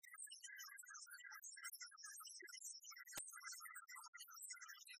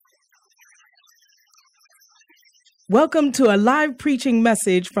Welcome to a live preaching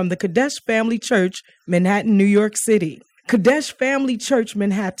message from the Kadesh Family Church, Manhattan, New York City. Kadesh Family Church,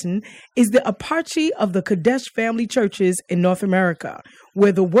 Manhattan is the eparchy of the Kadesh Family Churches in North America,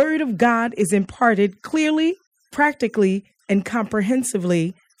 where the Word of God is imparted clearly, practically, and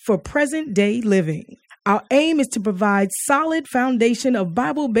comprehensively for present-day living. Our aim is to provide solid foundation of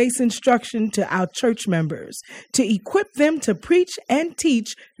Bible-based instruction to our church members, to equip them to preach and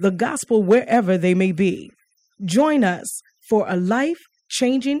teach the gospel wherever they may be. Join us for a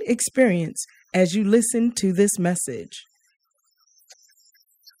life-changing experience as you listen to this message.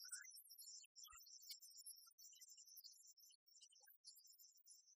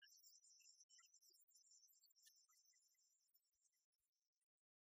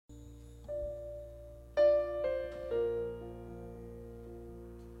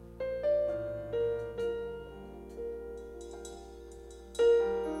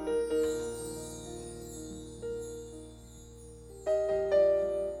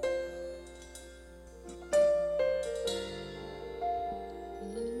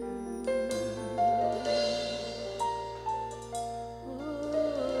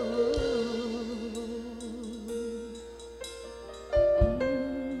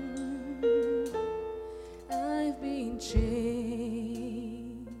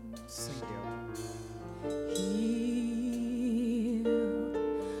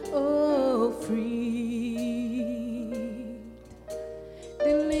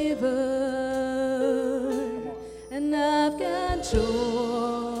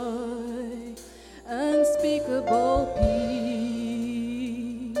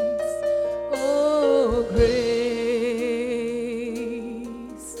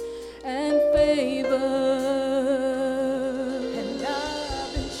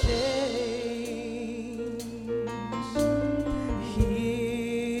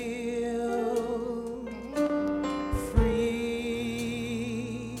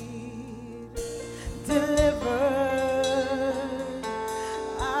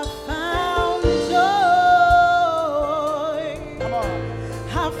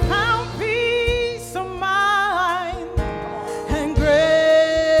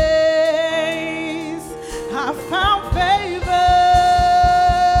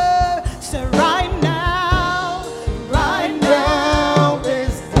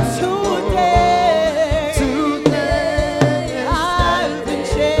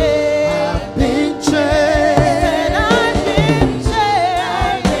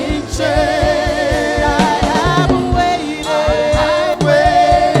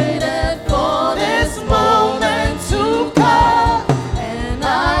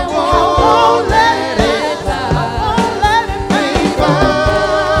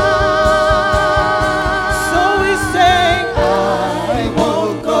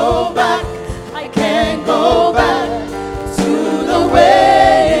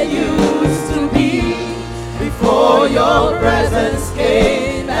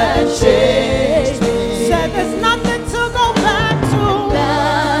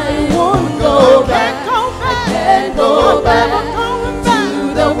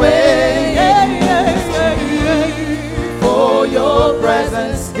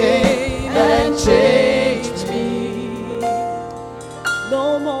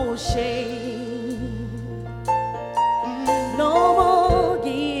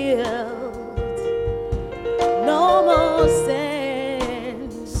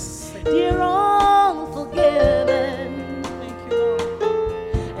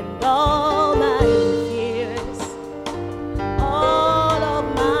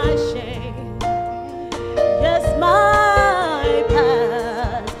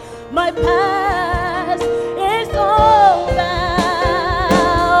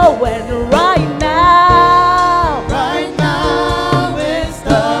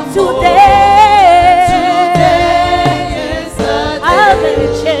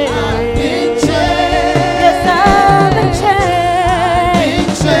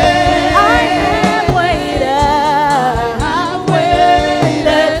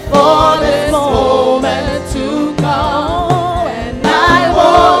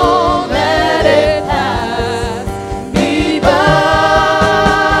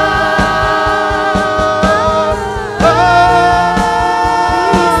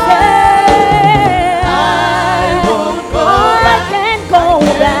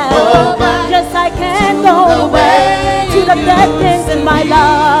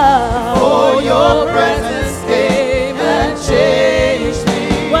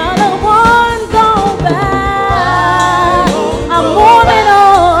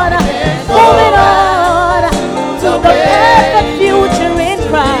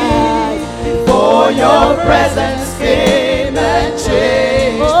 Your presence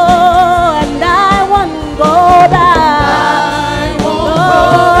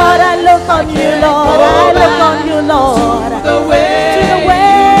on you, Lord. I look on you, Lord. To the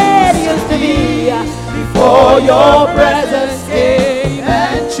way it used to be. Before your presence came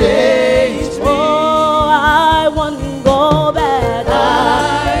and changed me. Oh, I won't go back.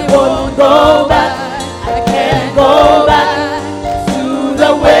 I won't go back. I can't go back to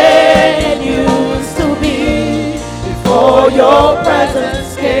the way it used to be. Before your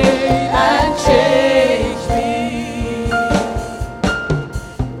presence came and changed me.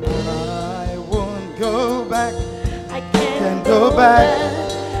 I won't go back. I can't Go back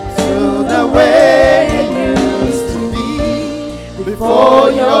to the way it used to be.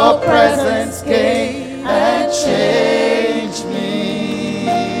 Before your presence came and changed me.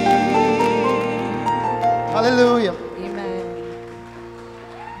 Hallelujah. Amen.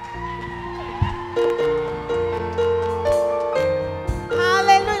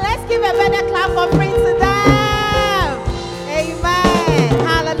 Hallelujah. Let's give a better clap for praise to them. Amen.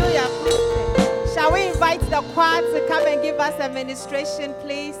 Hallelujah. Shall we invite the choir to come and give us a ministration,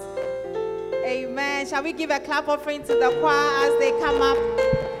 please? Amen. Shall we give a clap offering to the choir as they come up?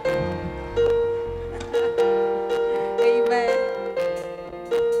 Amen.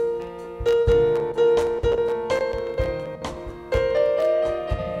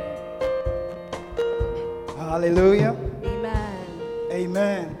 Hallelujah. Amen.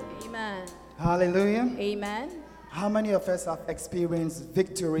 Amen. Amen. Hallelujah. Amen. How many of us have experienced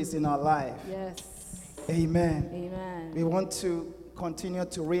victories in our life? Yes. Amen. Amen. We want to continue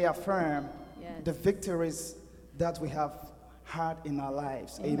to reaffirm Yes. the victories that we have had in our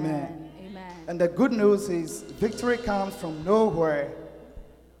lives. Amen. Amen. And the good news is victory comes from nowhere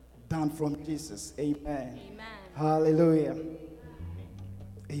than from Jesus. Amen. Amen. Hallelujah.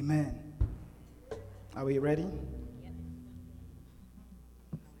 Amen. Are we ready?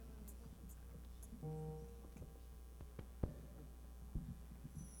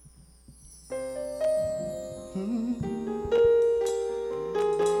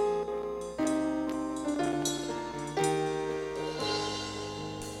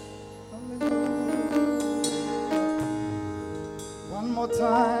 One more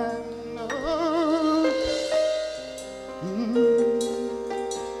time.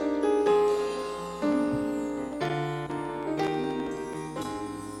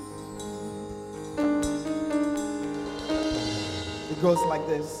 It goes like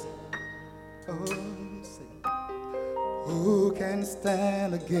this. Oh, say, who can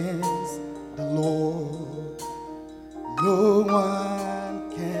stand against the Lord? No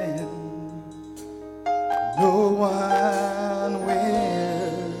one can. No one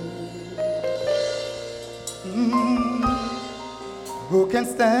will. Who can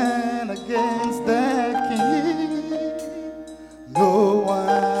stand against the King? No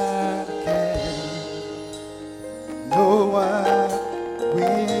one can. No one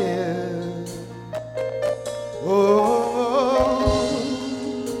will.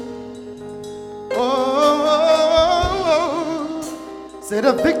 Oh, say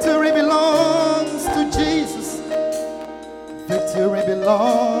the victory belongs to Jesus. Victory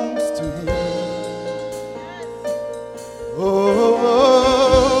belongs to Him. Oh,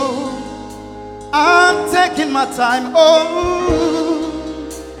 I'm taking my time. Oh,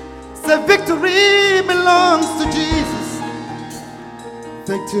 say victory belongs to Jesus.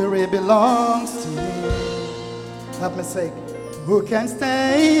 Victory belongs to Him. Let me say, who can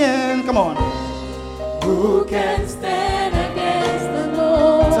stand? Come on. Who can stand against the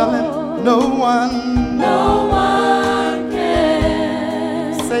Lord? Tell Him, no one. No one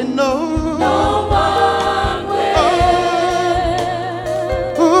can. Say no. No one will.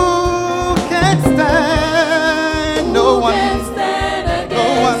 Who can stand? No Who one. can stand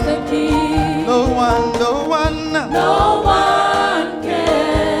against the King? No one. No one. No one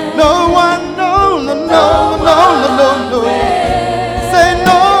can. No one. No. No. No. No. No. No. No. Say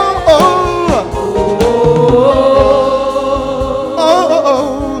no. Oh.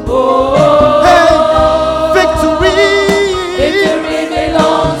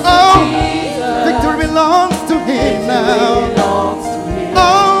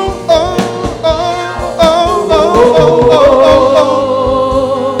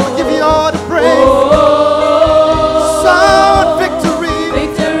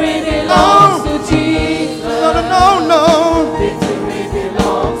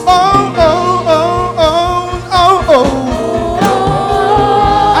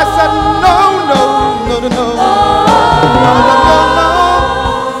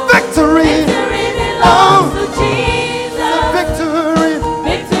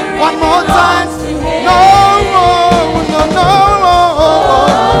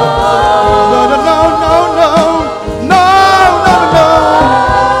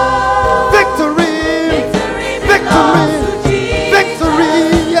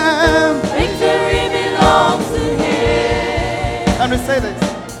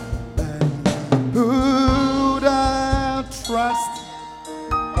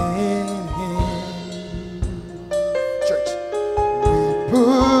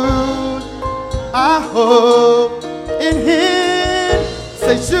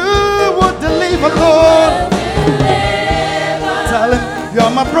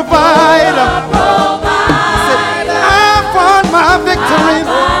 my provider. Said, I found my victory.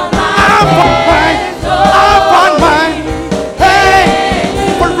 I found mine. Hey,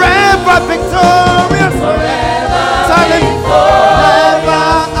 forever victorious. Tell him, forever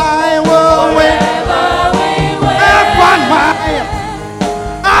I will win.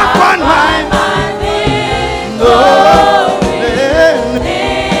 I found mine. No,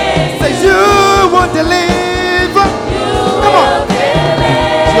 say you will deliver. Come on,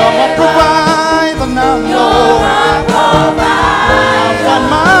 you're my provider now. No, I found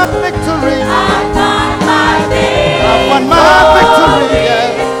my victory. I found my victory. Yeah.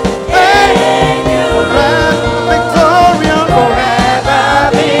 Hey, forever victorious.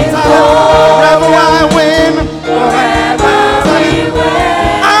 Forever I win.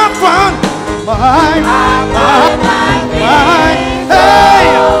 I found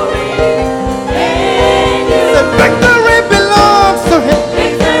the victory belongs to him.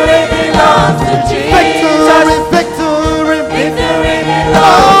 Victory belongs to Jesus. Victory belongs to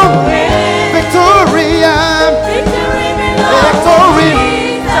him. Victory belongs to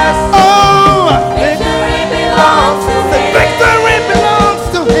Jesus. Oh, victory belongs to him. Victory belongs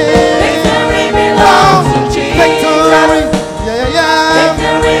to him. Victory belongs to Jesus. Victory, yeah.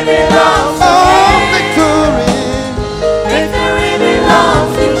 Victory belongs to him. Victory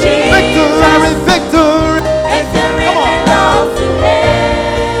belongs to Jesus. Victory. Come on. Belongs to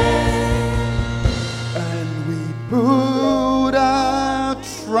him. And we put our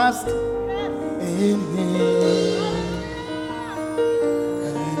trust in him.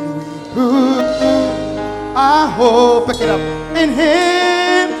 And we put our hope, pick it up, in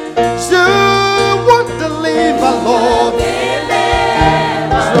him. You won't deliver, Lord.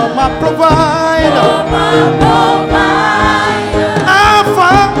 You're my provider. I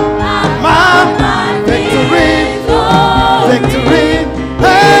found my victory.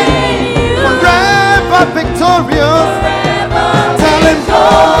 Hey, forever victorious. Tell him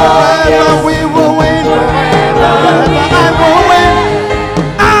forever we will win. Forever I will win.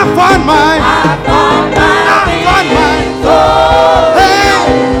 I found mine. Hey,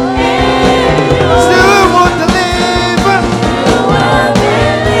 you will deliver.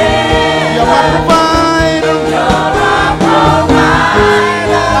 You're my provider.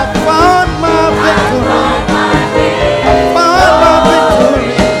 I found my victory. I found my victory.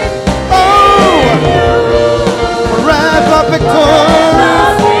 Oh, forever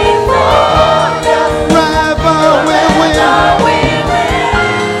victorious. Forever we win.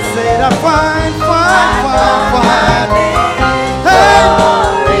 Said I find. Hey,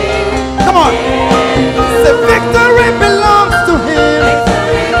 come on. Say victory belongs to him.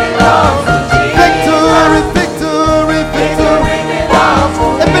 Victory.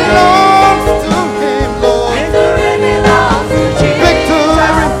 It belongs to him, Lord.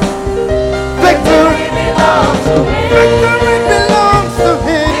 Victory. Victory belongs to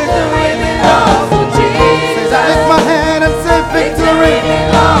him. Say I lift my hand and say victory.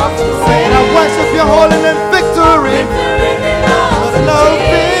 Say I worship your holy name. Victory. Lord,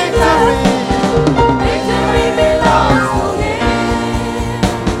 victory.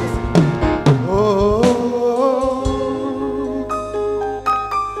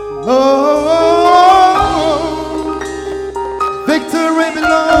 Victory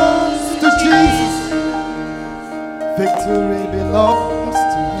belongs to Jesus. Victory belongs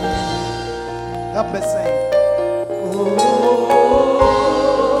to him. Help me sing.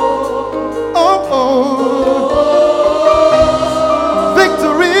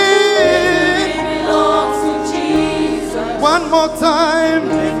 Victory belongs to Jesus. one more time.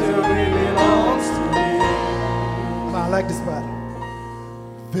 Victory belongs to him. I like this part.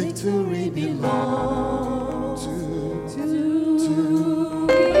 Victory belongs to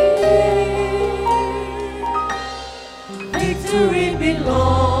Victory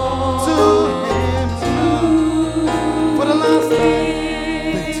belongs to him. For the last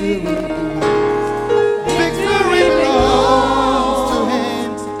time. Victory belongs. Victory belongs to him.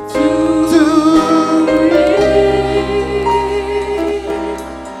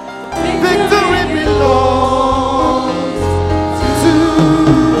 Victory belongs to.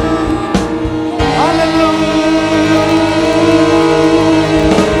 Hallelujah.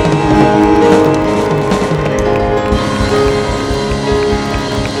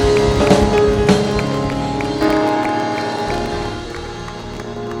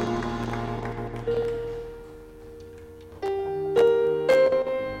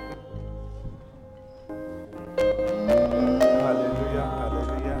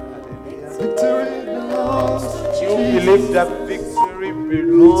 Victory belongs to You believe that victory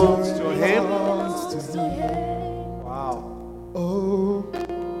belongs to him? belongs to him. Wow. Oh,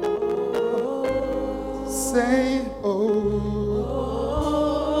 Say, oh.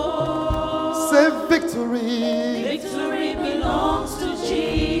 Say victory. Victory belongs to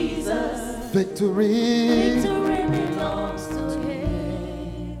Jesus. Victory. Victory belongs to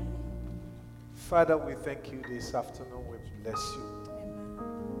Him. Father, we thank you this afternoon. We bless you.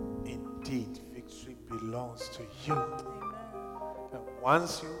 Indeed, victory belongs to you. And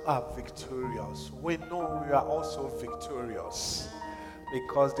once you are victorious, we know we are also victorious.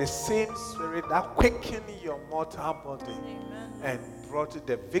 Because the same spirit that quickened your mortal body and brought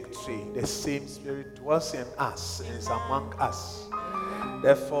the victory, the same spirit dwells in us, is among us.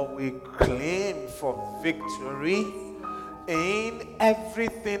 Therefore, we claim for victory in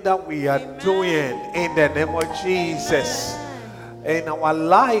everything that we are doing in the name of Jesus. In our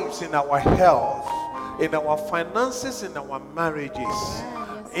lives, in our health, in our finances, in our marriages.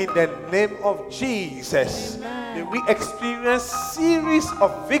 In the name of Jesus. May we experience series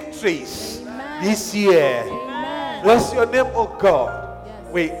of victories this year. Bless your name, oh God.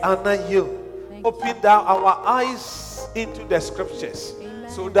 We honor you. Open down our eyes into the scriptures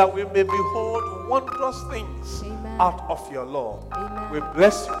so that we may behold wondrous things out of your law. We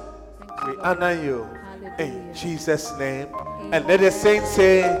bless you. We honor you. In Jesus' name. And let the saints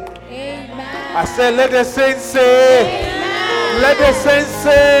say, Amen. I said, let the saints say, Amen. Let the saints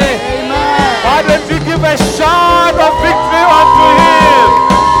say, Amen. Why don't you give a shout of victory unto him?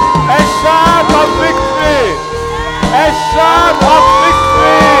 A shout of victory. A shout of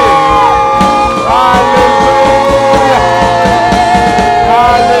victory. Hallelujah.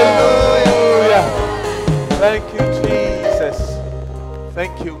 Hallelujah. Thank you, Jesus.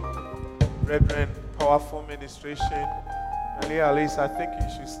 Thank you, Reverend. Powerful ministration. Alice, I think you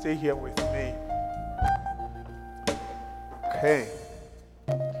should stay here with me. Okay.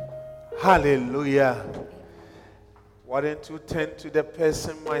 Hallelujah. Why don't you turn to the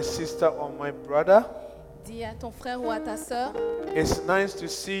person, my sister or my brother? Dis à ton frère ou à ta sœur, It's nice to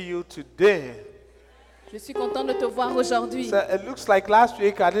see you today. je suis content de te voir aujourd'hui. So it looks like last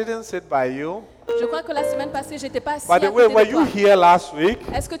week I didn't sit by you. Je crois que la semaine passée, je n'étais pas assis By à the way, côté were de you toi. here last week?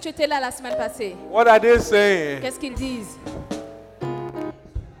 Est-ce que tu étais là la semaine passée? What are they saying? Qu'est-ce qu'ils disent?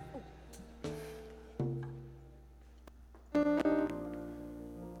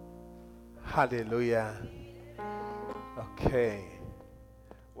 Hallelujah. Okay.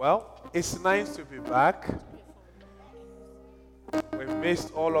 Well, it's nice to be back. We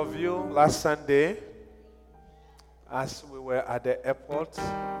missed all of you last Sunday as we were at the airport,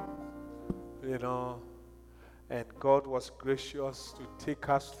 you know, and God was gracious to take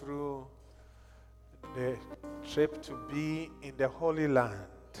us through the trip to be in the Holy Land.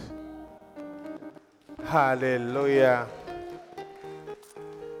 Hallelujah.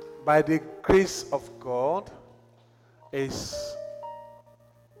 By the grace of God, is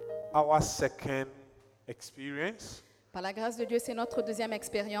our second experience. Par la grâce de Dieu, c'est notre deuxième The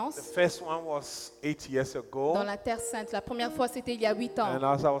expérience first one was 8 years ago. dans la Terre Sainte. La première fois, c'était il y a 8 ans. And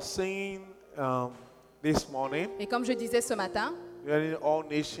as I was saying this morning, Et comme je disais ce matin, during All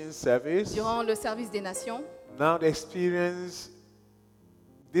Nations service, durant le service des nations, now the experience,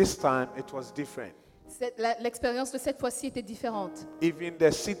 this time it was different. l'expérience de cette fois-ci était différente. Even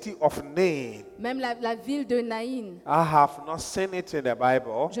the city of Nain, Même la ville de Naïn, I have not seen it in the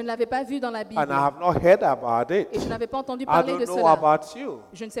Bible, je ne l'avais pas vue dans la Bible. and I have not heard about it. Et je n'avais pas entendu I parler don't de know cela. about you.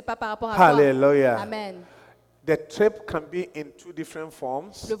 Je ne sais pas par rapport à Hallelujah. toi. Amen. The trip can be in two different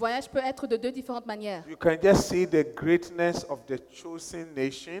forms. Le voyage peut être de deux différentes manières. You can just see the greatness of the chosen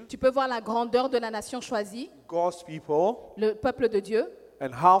nation, Tu peux voir la grandeur de la nation choisie, God's people, le peuple de Dieu,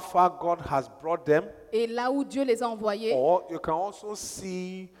 and how far God has brought them. et là où Dieu les a envoyés. Or you can also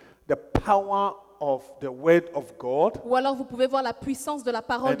see the power of the word of God. Ou alors vous pouvez voir la puissance de la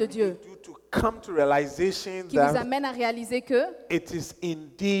parole de And Dieu you to come to realization qui vous that amène à réaliser que it is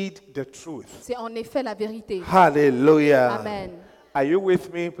indeed the truth. c'est en effet la vérité. Hallelujah. Amen. Are you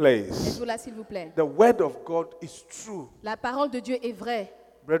with me, please? Êtes-vous là, s'il vous plaît? The word of God is true. La parole de Dieu est vraie.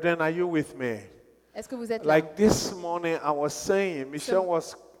 Brethren, are you with me? Est-ce que vous êtes là? Like this morning, I was saying, Michelle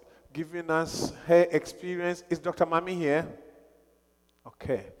was giving us her experience. Is Dr. Mami here?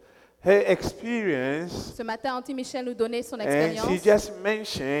 Okay. Her experience, Ce matin, Auntie Michel nous donnait son and expérience. she just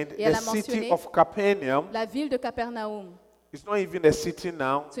mentioned Et elle the a city mentionné of Capernaum. La ville de Capernaum. It's not even a city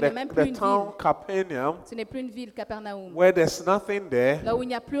now. Ce n'est même plus The une town ville. Capernaum, Ce n'est plus une ville, Capernaum. where there's nothing there. Là où il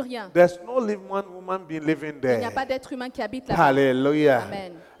n'y a plus rien. There's no one woman being living Il n'y a there. pas d'être humain qui habite là-bas. Hallelujah.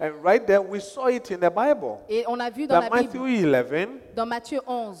 Amen. And right there, we saw it in the Bible. Et on a vu dans That la Bible, Matthew 11, dans Matthieu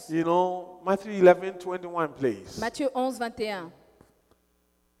 11. you know, Matthew 11:21, please. Matthieu 11, 21.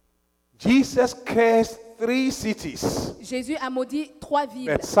 Jesus cursed 3 cities: Jésus a maudit 3 villes.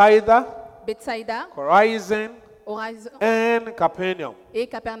 Bethsaida, Bethsaïda, Chorazin, Horizon and Capernaum. et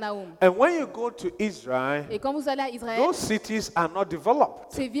Capernaum. And when you go to Israel, Et quand vous allez à Israël, those cities are not developed.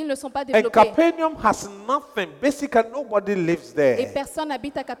 ces villes ne sont pas And développées. Capernaum has nothing. Basically, nobody lives Et there. personne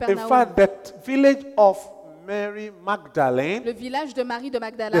n'habite à In Capernaum. fact, the village of Mary Magdalene, Le village de Marie de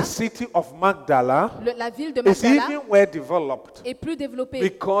Magdala, the city of Magdala, la ville de is Magdala, even well developed. est plus développée.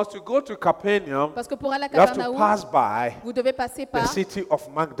 Because to go to Capernaum, Parce que pour aller à you have to Capernaum, pass by vous devez passer the par city of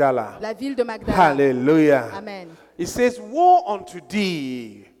Magdala. la ville de Magdala. Hallelujah. Amen. It says, woe unto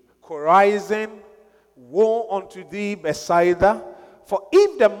thee, Chorazin, woe unto thee, Bethsaida. For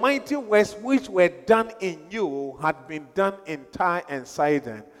if the mighty works which were done in you had been done in Tyre and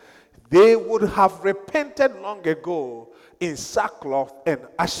Sidon, they would have repented long ago in sackcloth and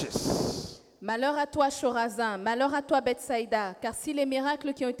ashes. Malheur à toi, Chorazin, malheur à toi, Bethsaïda, car si les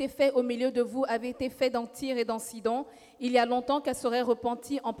miracles qui ont été faits au milieu de vous avaient été faits dans Tyr et dans Sidon, il y a longtemps qu'elle serait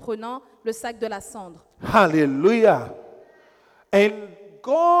repentie en prenant le sac de la cendre. Hallelujah. And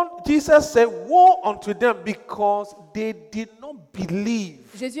God, Jesus said, woe unto them because they did not believe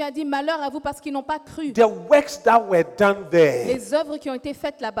Jésus a dit malheur à vous parce qu'ils n'ont pas cru the works that were done there. les œuvres qui ont été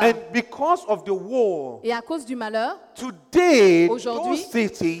faites là-bas. And because of the war, Et à cause du malheur, today, Aujourd'hui, those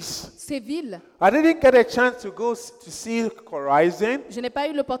cities, ces villes, I didn't get a chance to go to see Chorazin, je n'ai pas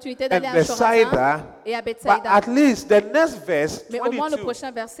eu l'opportunité d'aller And à Chorazin Bethsaida, et à but Bethsaïda. at least the next verse, Mais au moins le 22.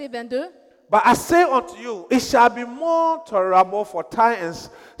 prochain verset 22, But I say unto you, it shall be more tolerable for Tyre and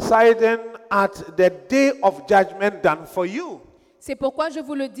Sidon at the day of judgment than for you. c'est pourquoi je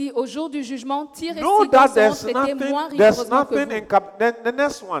vous le dis, au jour du jugement, Tyr et Know Sidon that seront there's traités moins nothing, there's rigoureusement que nothing vous. in the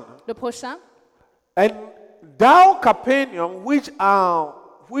next one. Le prochain, And thou Capernaum, which art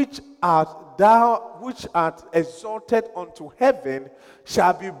exalted unto heaven,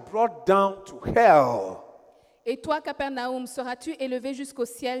 shall be brought down to hell. et toi, Capernaum, seras-tu élevé jusqu'au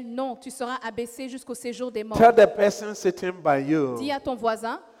ciel? Non, tu seras abaissé jusqu'au séjour des morts. Tell the person sitting by you, Dis à ton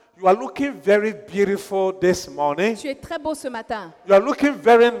voisin, you are looking very beautiful this morning. tu es très beau ce matin. You are looking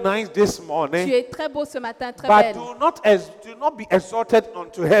very nice this Tu morning. es très beau ce matin, très But belle. do not be exalted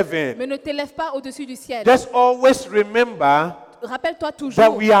unto heaven. Mais ne t'élève pas au-dessus du ciel. Just always remember Rappelle-toi that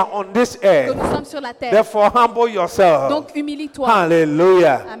toujours we are on this que earth. nous sommes sur la terre. Therefore, humble yourself. Donc humilie-toi.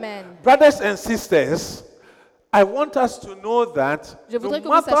 Hallelujah. Amen. Brothers and sisters, I want us to know that Je no voudrais que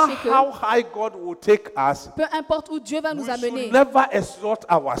vous matter sachiez que- how high God will take us, Peu importe où Dieu va nous we amener, should never exalt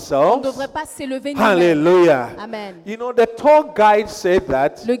on ne ourselves. devrait pas s'élever nous-mêmes. Hallelujah. Amen. You know, the tour guide said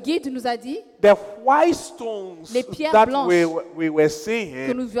that Le guide nous a dit the white stones Les pierres that blanches we were que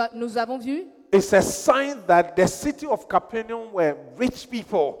seeing nous avons vu is a sign that the city of Capernaum were rich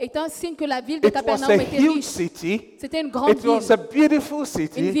people. est un signe que la ville de It was Capernaum a était huge riche. city. C'était une grande It was a ville, beautiful une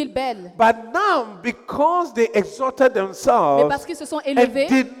city. ville belle. But now, because they exalted Mais themselves parce qu'ils se sont and élevés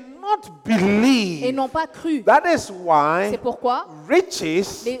did not et believe, n'ont pas cru, that is why c'est pourquoi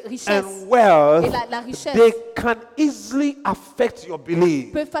riches les richesses and wealth, et la richesse they can easily affect your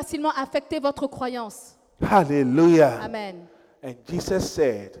belief. peuvent facilement affecter votre croyance. Hallelujah. Amen. And Jesus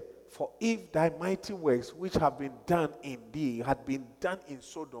said, for if thy mighty works which have been done in thee had been done in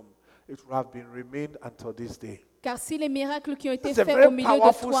Sodom, it would have been remained until this day. Car si les miracles qui ont été That's a faits very au milieu de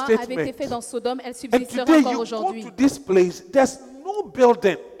powerful toi statement. avaient été faits dans Sodome, elles And subsisteraient today encore you go aujourd'hui. to this place, there's no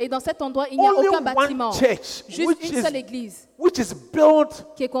building, Et dans cet endroit, il n'y a only aucun one bâtiment, church, juste une seule église which is built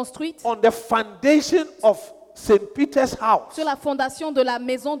qui est construite on the foundation of St. Peter's house. sur la fondation de la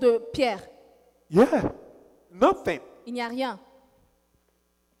maison de Pierre. Yeah, nothing, Il n'y a rien.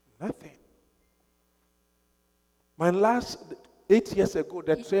 nothing. My last 8 years ago,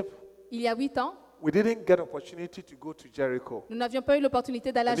 the trip, Il y a 8 ans, we didn't get opportunity to go to Jericho. nous n'avions pas eu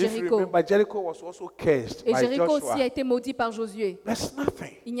l'opportunité d'aller à And if you Jéricho. remember, Jericho was also cursed Et by Jéricho Joshua. aussi a été maudit par Josué. There's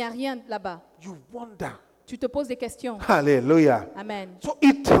nothing. Il n'y a rien là-bas. You wonder. Tu te poses des questions. Hallelujah. Amen. So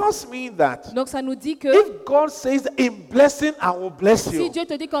it tells me that Donc ça nous dit que if God says in blessing, I will bless si you, Dieu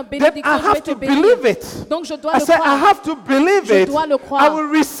te dit qu'en then I bénédiction, je vais have te to bénir. believe it. Donc je dois I le said, I croire. have to believe Je it. dois le croire. I will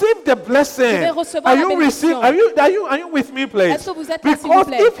receive the blessing. Je vais recevoir Are la you bénédiction. are you with me, please? Est-ce que vous êtes là, s'il vous Because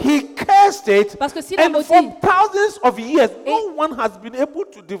plaît? if he cursed it, Parce que s'il a and maudit, for thousands of years, no et one has been able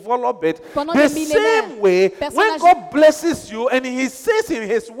to develop it. pendant The des millénaires, same way, personne when n'a- God blesses you and he says in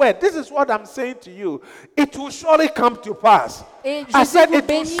his word, this is what I'm saying to you, it will surely come to pass. Et I Jésus said vous it will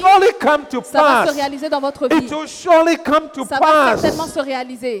bénit, surely come to ça va se pass. réaliser dans votre vie. It will surely come to Ça va certainement pass. se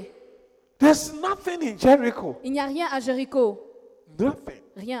réaliser. There's nothing in Jericho. Il n'y a rien à Jéricho. Nothing.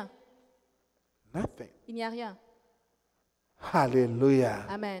 Rien. Nothing. Il n'y a rien. Hallelujah.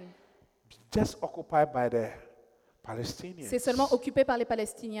 Amen. Just occupied by the Palestinians. C'est seulement occupé par les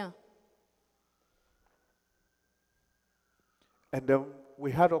Palestiniens. And then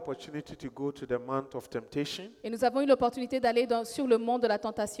we had opportunity to go to the Mount of Temptation. Et nous avons eu l'opportunité d'aller sur le mont de la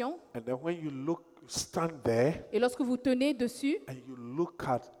tentation. And then when you stand there Et lorsque vous tenez dessus and you look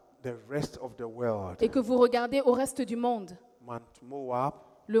at the rest of the world, et que vous regardez au reste du monde, Mount Moab,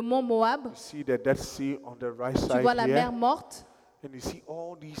 le mont Moab, you see the Dead Sea on the right tu side vois la mer here, morte. and you see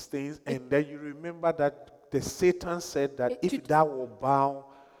all these things, and then you remember that the Satan said that Et tu if thou will bow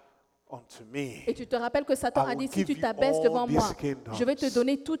unto me, Et tu te rappelles que Satan I a will dit, si tu give you t'abaisses all devant moi, these kingdoms. je vais te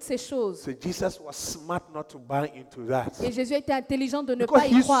donner toutes ces choses. so Jesus was smart not to buy into that. Et Jésus a été intelligent de ne Because pas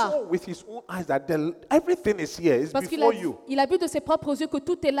y he croire. saw with his own eyes that everything is here, it's Parce qu'il before a, you. il a vu de ses propres yeux que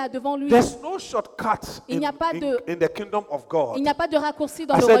tout est là devant lui. There's no shortcut Il n'y a pas de- in the kingdom of God. Il n'y a pas de raccourci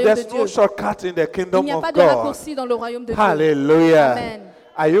dans I le said royaume de there's no Dieu. shortcut in the Il kingdom n'y a of pas de God. raccourci dans le royaume de Dieu. Hallelujah. Amen.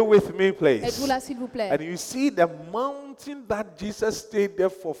 Are you with me, please? Êtes-vous là, s'il vous plaît? And you see the mountain that Jesus stayed there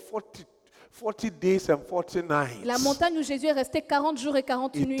for 40 days and 40 nights. La montagne où Jésus est resté 40 jours et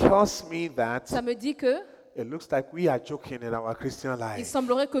 40 It nuits, tells me that ça me dit que it looks like we are joking in our Christian il life.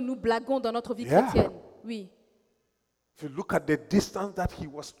 semblerait que nous blaguons dans notre vie Yeah. chrétienne. Oui. If you look at the distance that he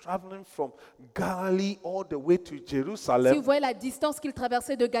was traveling from Galilee all the way to Si vous Jerusalem voyez la distance qu'il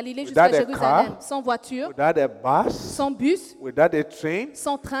traversait de Galilée Without jusqu'à a Jérusalem, car, sans voiture, without a bus, sans bus, without a train,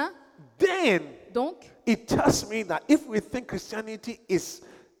 sans train, then donc, it tells me that if we think Christianity is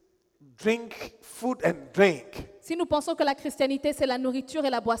food and drink, si nous pensons que la christianité, c'est la nourriture et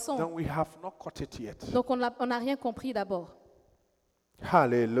la boisson, then we have not caught it yet. donc on n'a rien compris d'abord.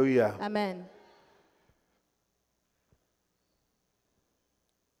 Hallelujah. Amen.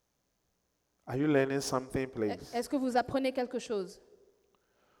 Are you learning something, please? Est-ce que vous apprenez quelque chose?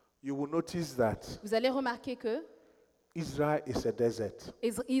 You will notice that Vous allez remarquer que Israel is a desert.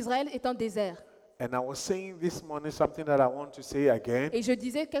 Israël est un désert. And I was saying this morning something that I want to say again, Et je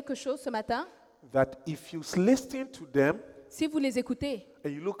disais quelque chose ce matin. that if you listen to them Si vous les écoutez and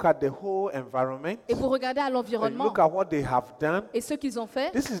you look at the whole environment et vous regardez à and you l'environnement look at what they have done, et ce qu'ils ont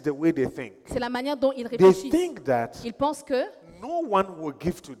fait, this is the way they think. c'est la manière dont ils They réfléchissent. think that Ils pensent que no one will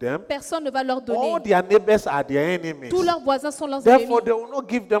give to them. personne ne va leur All donner. their neighbors are their enemies. Tous leurs voisins sont leurs ennemis. Therefore, they will not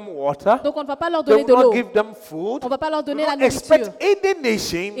give them water. Donc on ne va pas leur They donner will de not l'eau. give them food. On ne va pas leur They donner will la not expect nourriture. any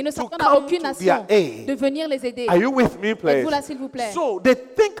nation Ils ne to s'attendent à come aucune to nation their aid. de venir les aider. Are you with me, please? Êtes-vous là, s'il vous plaît? So they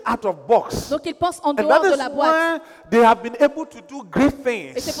think out of box. Donc ils pensent en And dehors that de is la boîte. why they have been able to do great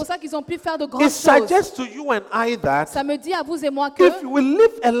Et c'est things. pour ça qu'ils ont pu faire de grandes It choses. suggests to you and I that Ça me dit à vous et moi que if we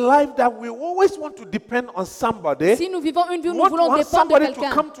live a life that we always want to depend on somebody, si nous vivons une vie où we nous want voulons to have dépendre de somebody to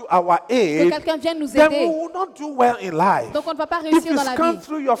quelqu'un, come to our que aid, quelqu'un vienne nous then we aider, will not do well in life. donc on ne va pas If réussir dans it's la come vie.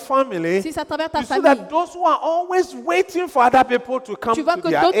 through your family, Si ça traverse ta you see famille, that those who are always waiting for other people to come tu vois to que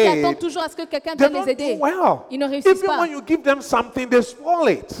their d'autres qui attendent aid, toujours à ce que quelqu'un they vienne les don't aider. do well. Ils ne réussissent Even pas. when you give them something, they spoil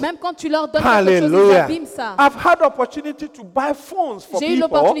it. Même quand tu leur donnes quelque chose, ils Hallelujah. abîment ça. I've had opportunity to buy phones for J'ai eu people,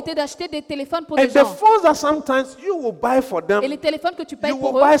 l'opportunité d'acheter des téléphones pour des and the gens. phones that sometimes you will buy for them, Et les téléphones que tu payes you will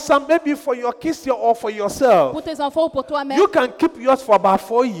pour eux, buy some maybe for your kids or for yourself. pour tes enfants ou pour toi-même, You can keep yours for about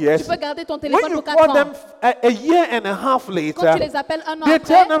 4 years. tu peux garder ton When téléphone you pour 4 call ans. them a year and a half Quand later, tu les appelles un an they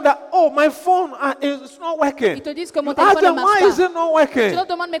tell après, them that, oh, my phone is not working. ils te disent que mon You ask téléphone ne them, marche why is pas. it not working? Tu leur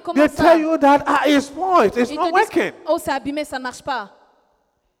demandes, mais comment They ça? tell you that it's spoiled, it's Ils not te disent, working. oh, c'est abîmé, ça ne marche pas.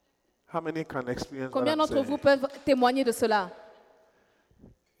 How many can experience Combien what I'm d'entre vous saying? peuvent témoigner de cela?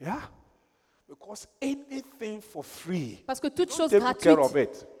 Yeah. Because anything for free, Parce que toute don't chose take care of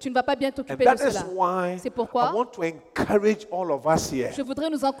gratuite, it. tu ne vas pas bien And t'occuper de that is cela. why C'est I pourquoi want to encourage all of us here. je voudrais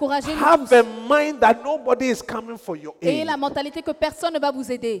nous encourager nous Have tous. a mind that nobody is coming for your Ayez aid. la mentalité que personne ne va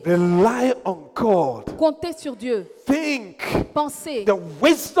vous aider. Rely on God. Comptez sur Dieu. Think Pensez. the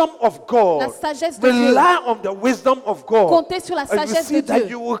wisdom of God. La sagesse de Dieu. Rely on the wisdom of God. Comptez sur la And you sagesse see de that Dieu.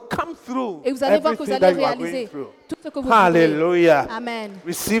 you will come through Et vous allez voir que vous everything allez that you are going réaliser through. tout ce que vous voudrez. Hallelujah. Amen.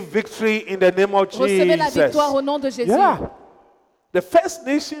 Receive victory in the name of Recevez la Jesus. victoire au nom de Jésus. Yeah. The first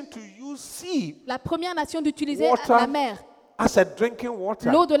nation to use sea La première nation d'utiliser Water. la mer, as a drinking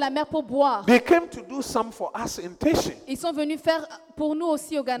water. l'eau de la mer pour boire. They came to do some for us in Teshin. Ils sont venus faire pour nous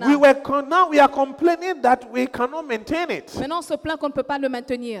aussi au Ghana. Now we are complaining that we cannot maintain it. Maintenant, on se plaint qu'on ne peut pas le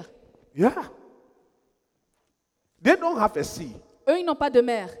maintenir. Yeah. They don't have a sea. Eux, ils n'ont pas de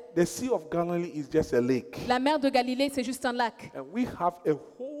mer. The Sea of Galilee is just a lake. La mer de Galilée, c'est juste un lac. And we have a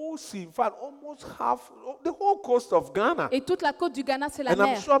whole sea, in fact, almost half, the whole coast of Ghana. Et toute la côte du Ghana, c'est la And I'm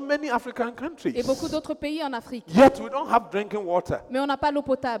mer. sure many African countries. Et beaucoup d'autres pays en Afrique. Yet we don't have drinking water. Mais on n'a pas l'eau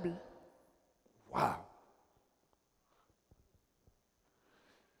potable. Wow.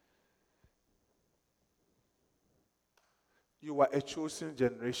 You are a chosen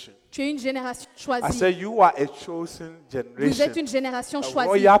generation. Tu es une génération I choisie. said you are a chosen Vous êtes generation. une génération A choisie.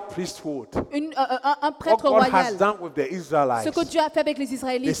 royal priesthood. Un What prêtre God has royal. done with the Israelites, Ce que Dieu a fait avec les the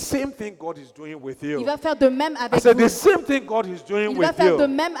Israélites, same thing God is doing with il you. va faire de même I avec said the vous. same thing God is doing Il va with faire de you.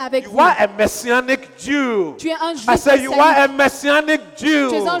 même avec You vous. are a messianic Jew. Tu es un juif I said you are messianique. a messianic Jew.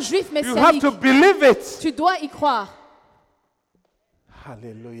 Tu es un juif You have messianique. to believe it. Tu dois y croire.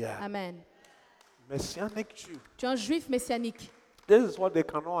 Hallelujah. Amen. Messianic Jew. Tu es un juif messianique. This is what they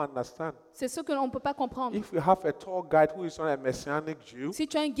cannot understand. C'est ce que l'on ne peut pas comprendre. If you have a tour guide who is not a messianic Jew, Si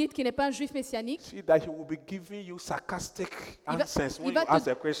tu as un guide qui n'est pas un juif messianique, see that he will be giving you sarcastic answers when you ask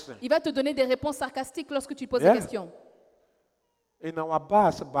a question. il va te donner des réponses sarcastiques lorsque tu poses Yeah. des questions. In our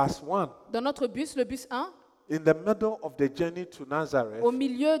bus 1, Dans notre bus, le bus 1, in the middle of the journey to Nazareth, au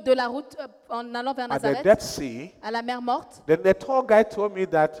milieu de la route en allant vers at the Nazareth, Dead Sea, à la mer Morte, then the tour guide told me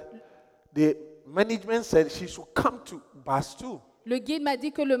that the management said she should come to bus 2. le guide m'a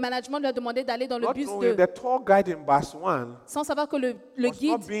dit que le management lui a demandé d'aller dans le Not bus knowing 2, the tour guide in bus 1 sans savoir que le was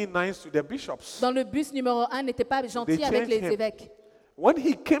guide not being nice to the bishops. dans le bus numéro 1 n'était pas gentil They avec les changed him. évêques. When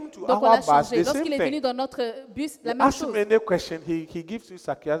he came to Donc on our l'a bus, changé. the same Lorsqu'il est venu thing. dans notre bus, la You même ask him chose. any question, he gives you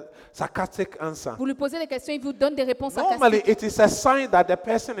sarcastic answer. Vous lui posez des questions, il vous donne des réponses Normally, sarcastiques. it is a sign that the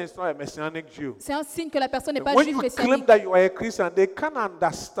person is not a messianic Jew. C'est un signe que la personne n'est pas When juive you claim messianique. that you are a Christian, they can't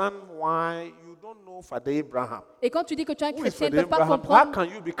understand why you don't know Father Abraham. Et quand tu dis que tu es un Who is chrétien, ils Father ne peuvent pas Abraham? How comprendre can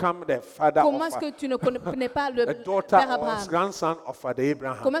you become the father comment of est-ce que tu ne connais pas le a daughter Père or Abraham. grandson of Father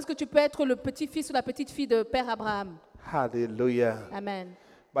Abraham? Comment est-ce que tu peux être le petit-fils ou la petite-fille de Père Abraham? Hallelujah. Amen.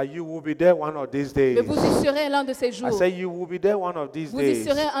 But you will be there one of these days. Mais vous y serez l'un de ces I jours. say you will be there one of these Vous y days.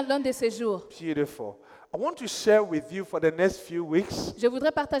 serez l'un de ces jours. Beautiful. I want to share with you for the next few weeks Je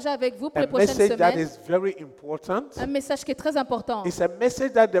voudrais partager avec vous pour a les prochaines message that semaines is very important. un message qui est très important. It's a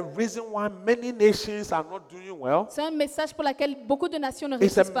message that the reason why many nations are not doing well. C'est un message pour lequel beaucoup de nations ne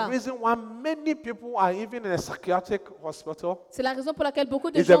It's a réussissent pas. reason why many people are even in a psychiatric hospital. C'est la raison pour laquelle beaucoup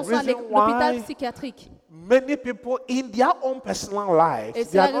de It's the gens sont à reason l'hôpital why psychiatrique. Many people in their own personal lives, Et they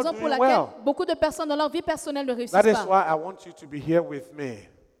c'est la are not raison pour doing laquelle well. beaucoup de personnes dans leur vie personnelle ne réussissent That is pas. why I want you to be here with me,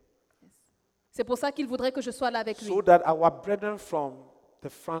 C'est pour ça qu'il voudrait que je sois là avec lui. so that our brethren from the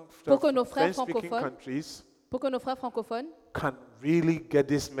Pour que nos frères French-speaking francophones countries Pour que nos frères francophones can really get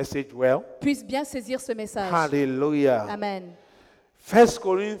this message well. puissent bien saisir ce message. Hallelujah. Amen. 1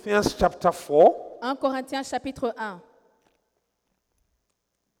 Corinthians chapter 4. 1 Corinthiens chapitre 1.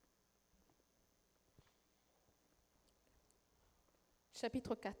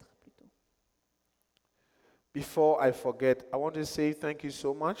 Chapitre 4 plutôt. Before I forget, I want to say thank you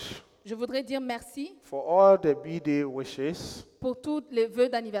so much Je voudrais dire merci for all the B-Day wishes. pour tous les vœux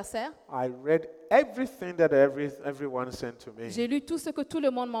d'anniversaire. I read everything that everyone sent to me. J'ai lu tout ce que tout le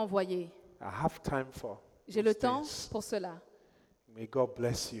monde m'a envoyé. I have time for J'ai le those temps things. pour cela. May God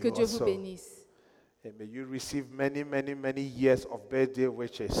bless you Que Dieu vous also. bénisse. And may you receive many, many, many years of birthday Que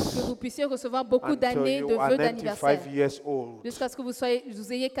wishes vous puissiez recevoir beaucoup until d'années you de are vœux 95 d'anniversaire. years old. Jusqu'à ce que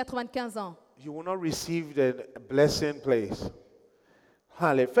vous ayez 95 ans. You will not receive the blessing, please.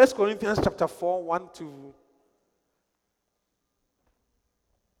 Hallelujah. 1 Corinthians chapter 4, 1 to...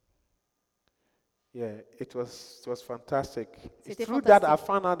 Yeah, it was fantastic. It's C'était through that I fantastique.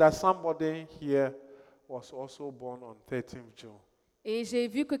 found out that somebody here was also born on 13th June. Et j'ai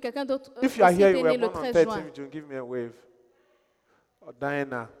vu que quelqu'un d'autre If you are aussi here, était you né were le born on 13 juin. 13th June, give me a wave. Oh,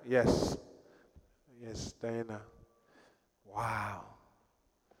 Diana, yes. Yes, Diana. Wow.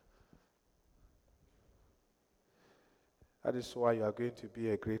 That is why you are going to be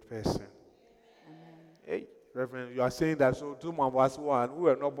a great person. Hey, Reverend, you are saying that so two members one who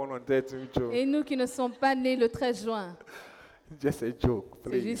were not born on 13th June. Et nous qui ne sommes pas nés le 13 juin, Just a joke,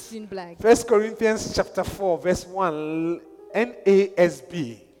 c'est juste please. une blague. 1 Corinthians chapter 4, verse 1,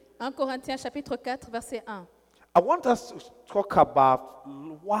 NASB. 1 Corinthiens chapitre 4 verset 1. I want us to talk about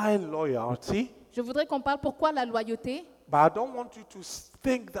why loyalty, Je voudrais qu'on parle pourquoi la loyauté, but I don't want you to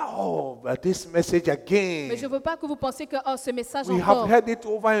think that, oh, but this message mais again. je ne veux pas que vous pensiez que oh, ce message We encore, have heard it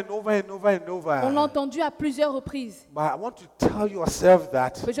over and over and over and over. on l'a entendu à plusieurs reprises. But I want to tell yourself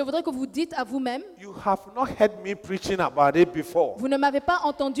that Mais je voudrais que vous dites à vous-même, you have not heard me preaching about it before. vous ne m'avez pas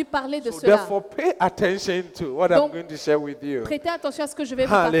entendu parler de So cela. therefore, pay attention to what Donc, I'm going to share with you. Prêtez attention à ce que je vais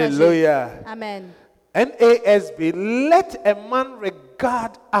vous partager. Hallelujah. Amen. NASB, let a man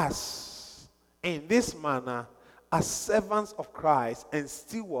regard us in this manner as servants of Christ and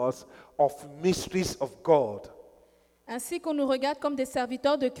stewards of mysteries of God. Ainsi qu'on nous regarde comme des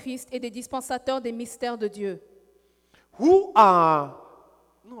serviteurs de Christ et des dispensateurs des mystères de Dieu. Who are,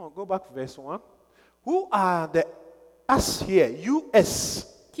 no, go back to verse 1. Who are the us here? US.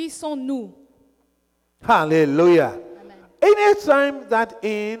 Qui sont-nous? Hallelujah. Amen. Anytime that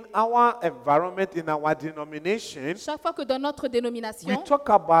in our environment, in our denomination, Chaque fois que dans notre we dénomination, talk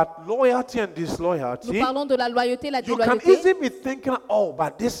about loyalty and nous disloyalty, parlons de la loyauté et la you can déloyauté, easily be thinking, oh,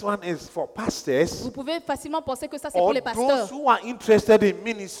 but this one is for pastors vous pouvez facilement penser que ça c'est pour or les those pasteurs who are interested in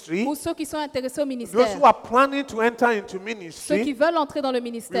ministry, ou ceux qui sont intéressés au those ministère, who are planning to enter into ceux qui ministry. veulent entrer dans le We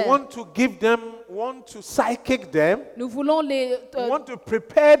ministère. want to give them, want to psychic them, Nous voulons we want to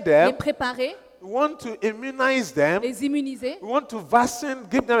prepare les them, préparer, we want to immunize them, les immuniser, we want to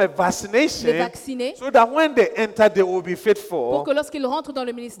give them a les vaccination vacciner, so that when they enter, they will be pour faithful. que lorsqu'ils rentrent dans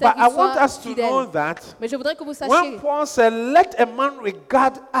le ministère, But I ils want soient us to know fidèles. that Mais je voudrais que vous when sachiez, Paul said, let a man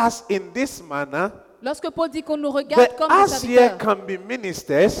regard us in this manner, lorsque Paul dit qu'on nous regarde the comme des us here serviteurs, can be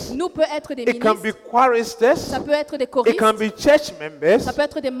ministers, nous peut être des it can be ministres, choristers, ça peut être des it choristes, can be church members, ça peut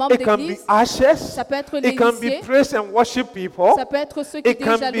être des membres it can be d'église, ushers, ça peut être les it can be lycées, praise and worship people, ça peut être ceux qui it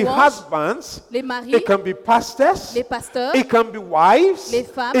dirigent can la be louange, husbands, les maris, it can be pastors, les pasteurs, it can be wives, les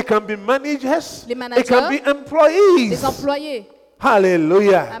femmes, it can be managers, les it can managers, be employees. les employés.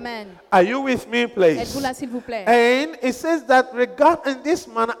 Hallelujah. Amen. Are you with me, please? Êtes-vous là, s'il vous plaît? And it says that regard in this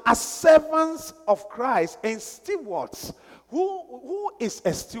manner as servants of Christ and stewards. Who is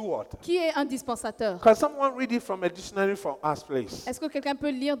a steward? Qui est un dispensateur? Can someone read it from a dictionary for us, please? Est-ce que quelqu'un peut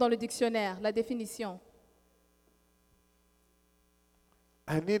lire dans le dictionnaire la définition?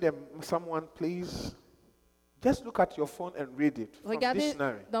 I need someone, please. Just look at your phone and read it from Regardez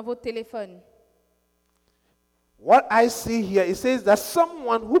dictionary. dans votre téléphone. What I see here, it says that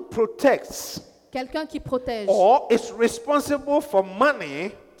someone who protects Quelqu'un qui protège, or is responsible for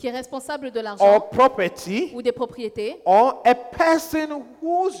money qui est responsable de or l'argent property, ou des propriétés, or a person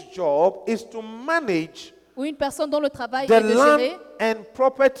whose job is to manage ou une personne dont le travail the est de land gérer and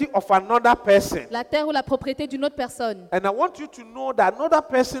property of another person. la terre ou la propriété d'une autre personne. And I want you to know that another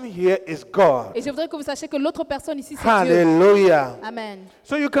person here is God. Et je voudrais que vous sachiez que l'autre personne ici, c'est Dieu. Hallelujah. Amen.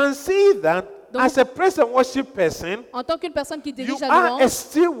 So you can see that Donc, as a praise and worship person, en tant qu'une personne qui you dirige la are a louange,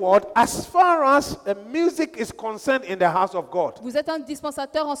 steward as far as music is concerned in the house of God. vous êtes un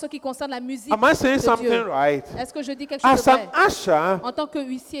dispensateur en ce qui concerne la musique Am I saying de something Dieu. right? Est-ce que je dis quelque chose As de an vrai? usher, En tant que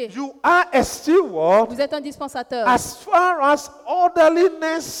huissier, you are a steward vous êtes un dispensateur as far as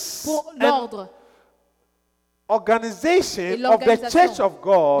orderliness pour and l'ordre et organization of the l'organisation church of de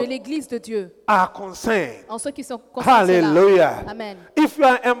God l'Église de Dieu, are concerned. en ce qui sont concernent cela. Hallelujah. Amen. If you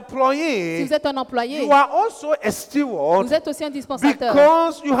are Si employee, vous êtes un employé, you are also a steward vous êtes aussi un dispensateur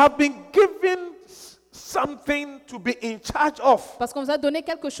because you have been given something to be in charge of. parce qu'on vous a donné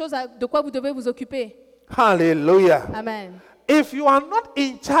quelque chose de quoi vous devez vous occuper. Hallelujah. Amen. If you are not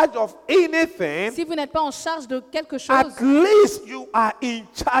in charge of anything, Si vous n'êtes pas en charge de quelque at chose, least you are in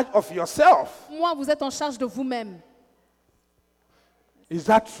charge of yourself. moi, vous êtes en charge de vous-même. Is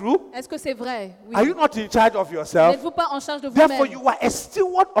that true? Est-ce que c'est vrai? Oui. Are you not in charge of yourself? N'êtes-vous pas en charge de Therefore, vous-même? you are a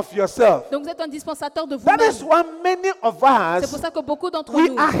steward of yourself. Donc vous êtes un dispensateur de That vous-même. is why many of C'est pour us, ça que beaucoup d'entre we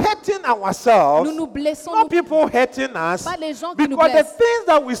nous, are hurting ourselves. nous nous blessons, Not nous- people hurting us. pas les gens qui nous Because the blessent. things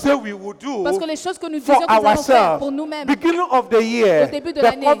that we say we will do Parce que les choses que nous for disions que nous allons faire ourselves, pour nous-mêmes, beginning of the year, Au début de the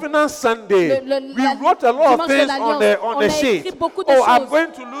l'année, Covenant Sunday, we la- wrote a lot of dimanche de things l'Alliance, on the on the a sheet. écrit beaucoup de Oh, I'm choses.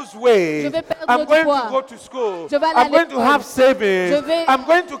 going to lose weight. Je vais perdre I'm du going poids. to go to school. Je vais aller I'm à going to l'école. have savings. Je vais- I'm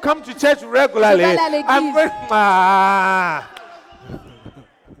going to come to church regularly. Je vais aller à l'église. I'm going. Ah.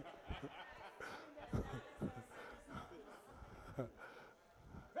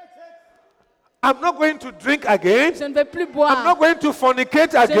 I'm not going to drink again. je ne vais plus I'm boire. not going to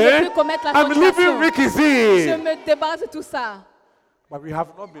fornicate Je ne vais again. plus commettre la I'm leaving fornication. Ricky Je Z. me débarrasse de tout ça. But we have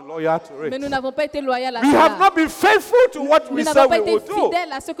not been loyal to Mais nous it. n'avons pas été loyaux à We have cela. not been faithful to what Nous we n'avons said pas we été would do.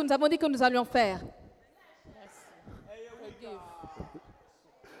 fidèles à ce que nous avons dit que nous allions faire.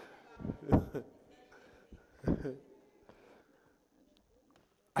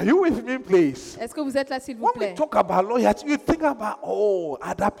 Are you with me, please? Est-ce que vous êtes là, s'il vous When plaît? we talk about loyalty, you think about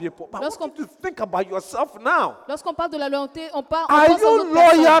other people. But I Lorsqu'on- want you to think about yourself now. Lorsqu'on parle de la loyauté, on Are pense aux you autres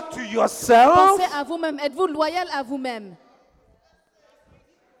personnes. loyal to yourself? Pensez à vous-même. Êtes-vous loyal à vous-même?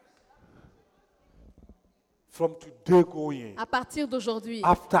 From today going, À partir d'aujourd'hui,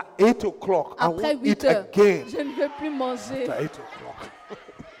 after 8 o'clock, I après won't 8 eat heures, again. je ne veux plus manger. After 8 o'clock.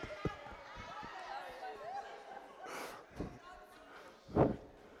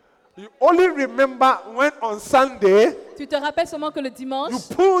 You only remember when on Sunday Tu te rappelles seulement que le dimanche, you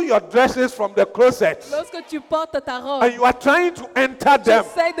pull your dresses from the closet lorsque tu portes ta robe, and you are trying to enter tu them.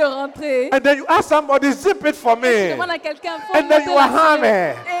 essaies de rentrer. And then you ask somebody, zip it for Tu me. demandes à quelqu'un, faut And then monter you are la humming.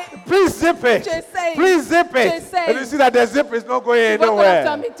 serrure. Please zip it. J'essaye. Please zip it. J'essaye. And you see that the zip is not going Tu vois que la anywhere.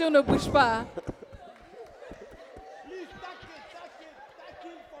 fermeture ne bouge pas.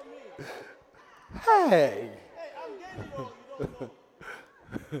 Hey.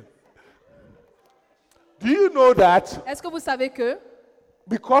 Do you know that Est-ce que vous savez que,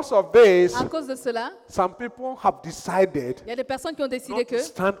 because of this, à cause de cela, some people have decided il y a des personnes qui ont décidé not to que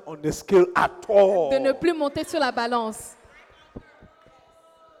stand on the scale at all? de ne plus monter sur la balance.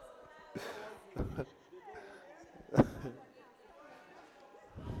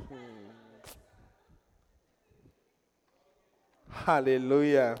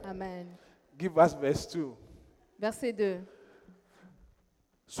 Hallelujah. Amen. Give us verse 2. Verset 2.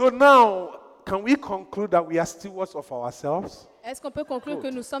 So now, can we conclude that we are stewards of ourselves? Est-ce qu'on peut conclure que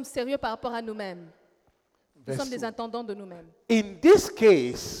nous sommes sérieux par rapport à nous-mêmes? Nous Verse sommes des 2. intendants de nous-mêmes. In this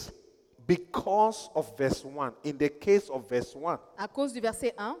case, because of verse 1, in the case of verse 1, À cause du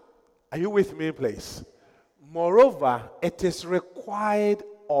verset 1, are you with me, please? Moreover, it is required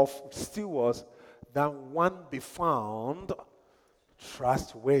of stewards that one be found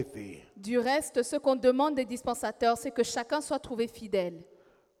trustworthy. du reste, ce qu'on demande des dispensateurs, c'est que chacun soit trouvé fidèle.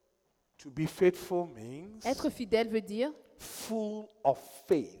 To be faithful means Être fidèle veut dire full of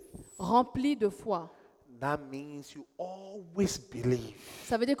faith. rempli de foi. That means you always believe.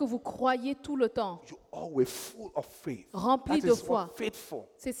 Ça veut dire que vous croyez tout le temps. You always full of faith. Rempli That de is what foi. faithful.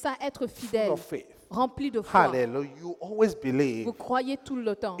 C'est ça, être Full fidèle. of faith. Rempli de foi. Hallelujah. You always believe. Vous croyez tout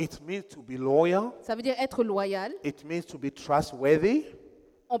le temps. It means to be loyal. Ça veut dire être loyal. It means to be trustworthy.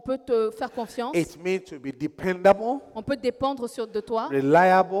 On peut te faire confiance. It means to be dependable, On peut dépendre de toi.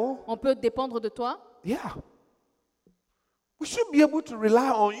 reliable. On peut dépendre de toi. Yeah. We should be able to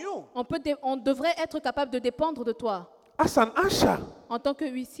rely on you On devrait être capable de dépendre de toi as an usher. en tant que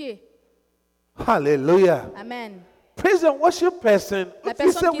huissier. Hallelujah. Amen. Praise and worship person. La If we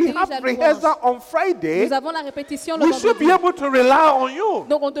personne say qui we dirige la have louange. rehearsal on Friday, Nous avons la répétition le we should be vendredi. able to rely on you.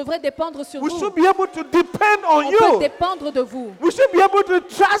 Donc on devrait dépendre sur We vous. should be able to depend on On peut you. dépendre de vous. We should be able to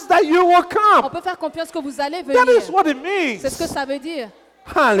trust that you will On come. peut faire confiance que vous allez That venir. is what it means. C'est ce que ça veut dire.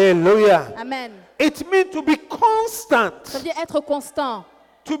 Hallelujah. Amen. It means to be constant, Ça veut dire être constant,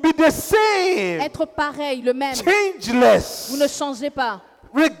 to be the same, être pareil, le même. changeless, Vous ne changez pas.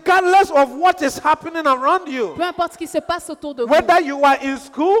 regardless of what is happening around you. Peu importe ce qui se passe autour de vous. Whether you are in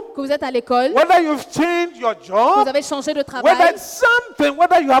school, Que vous êtes à l'école, whether you've changed your que job, vous avez changé de whether travail, it's something,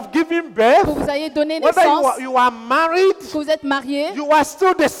 whether you have given que birth, vous ayez donné whether naissance, you are married, que vous êtes marié, you are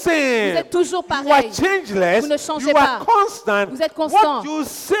still the vous same. êtes toujours You are pareil. changeless. Vous ne changez You are pas. constant. Vous êtes constant. What you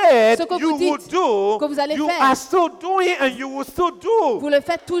said Ce que you vous dites would do, que vous allez you faire. are still doing and you will still do. Vous le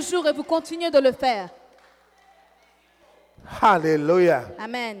faites toujours et vous continuez de le faire. Hallelujah.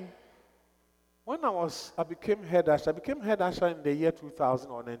 Amen. When I became head usher in the year 2000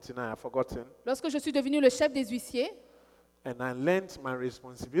 or 99, I've forgotten. Lorsque je suis devenu le chef des huissiers And I learned my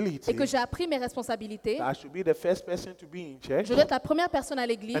responsibility et que j'ai appris mes responsabilités, that I should be the first person to be in church je dois être la première personne à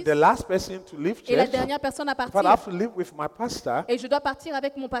l'église and the last person to leave et la church. dernière personne à But I partir. have to live with my pastor. Et je dois partir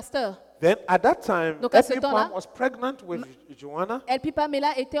avec mon pasteur. Then at that time, Donc à ce Epi temps-là, Pam was pregnant with Joanna. El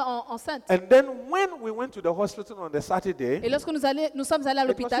Pamela était enceinte. And then when we went to the hospital on the Saturday, Et lorsque nous sommes allés à it was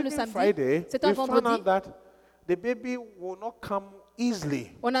l'hôpital le even samedi, Friday, c'était un we found vendredi, out that the baby will not come easily.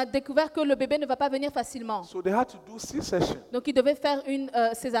 on a découvert que le bébé ne va pas venir facilement. So they had to do C-section. Donc il devait faire une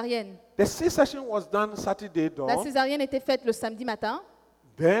césarienne. The C-section was done Saturday La dawn. césarienne était faite le samedi matin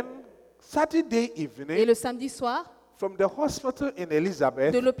Then Saturday et evening, le samedi soir, from the hospital in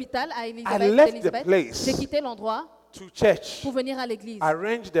Elizabeth de l'hôpital à I left the place. j'ai quitté l'endroit to church, pour venir à l'église,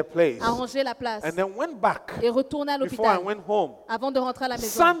 arranged the place, arranger la place and then went back et retourner à before I l'hôpital went home. avant de rentrer à la maison.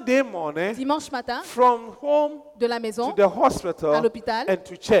 Sunday morning, Dimanche matin, from home de la to maison the hospital à l'hôpital and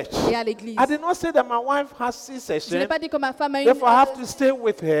to church. et à l'église. I did not say that my wife has Je n'ai C-section, pas dit que ma femme a une therefore I have to stay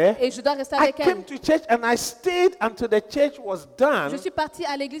with her. et je dois rester I avec came elle. to church and I stayed until the church was Je done suis partie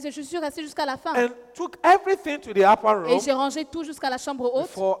à l'église et je suis restée jusqu'à la fin. and took everything to the upper Et room j'ai rangé tout jusqu'à la chambre haute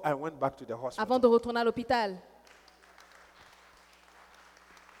before I went back to the hospital. avant de retourner à l'hôpital.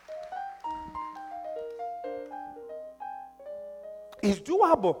 It's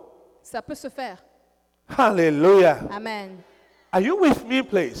doable. Ça peut se faire. Hallelujah. Amen. Are you with me,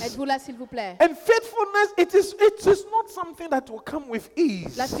 please? Êtes-vous là, s'il vous plaît? And faithfulness, it is not something that will come with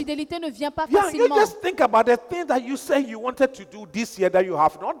ease. La fidélité ne vient pas Yeah, you facilement. just think about the thing that you say you wanted to do this year that you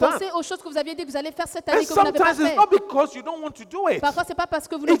have not done. Pensez aux choses que vous aviez dit que vous allez faire cette And année que vous n'avez pas sometimes it's fait. not because you don't want to do it. Parfois, c'est pas parce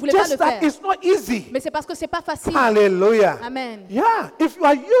que vous ne It's voulez pas just le that faire, it's not easy. mais c'est parce que c'est pas facile. Hallelujah. Amen. Yeah, if you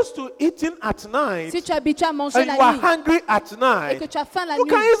are used to eating at night Si tu es habitué à manger and la you are nuit hungry at et night, que tu as faim la you nuit,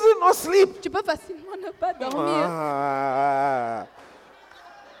 can easily not sleep. tu peux facilement ne pas dormir. Ah.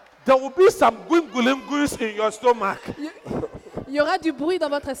 There will be some gungulingus in your stomach. Il y aura du bruit dans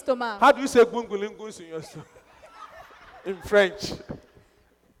votre estomac. How do you say gungulingus in your stomach? In French.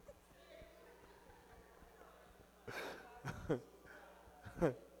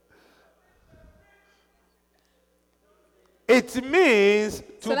 It means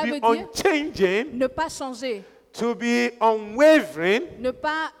to Cela be veut dire- unchanging, Ne pas changer, to be unwavering, ne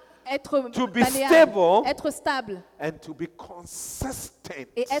pas être To be malléable, stable. être stable and to be consistent.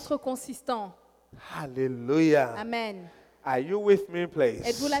 et être consistant. Hallelujah. Amen. Are you with me, please?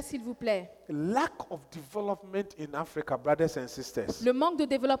 Êtes-vous là, s'il vous plaît? Lack of development in Africa, brothers and sisters. Le manque de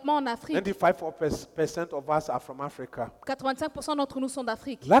développement en Afrique, 95% of us are from Africa. 85% d'entre nous sont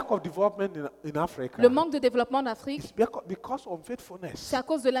d'Afrique. Lack of development in Africa Le manque de développement en Afrique, is because of unfaithfulness. c'est à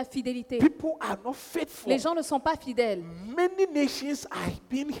cause de l'infidélité. People are not faithful. Les gens ne sont pas fidèles. Many nations are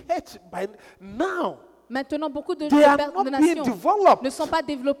being hurt by now. Maintenant, beaucoup de, They are de not being nations developed. ne sont pas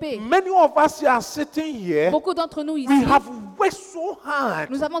développées. Many of us are sitting here. Beaucoup d'entre nous We ici, have worked so hard.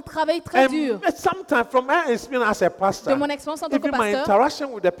 nous avons travaillé très dur. And sometimes, from my experience as a pastor, De mon expérience en tant que even my pasteur,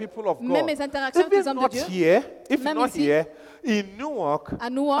 interaction with the people of même God, mes interactions avec les even hommes de not Dieu, here, if même not ici, here, in Newark, à I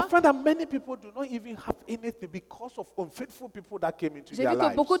Newark, find that many people do not even have anything because of unfaithful people that came into j'ai their vu que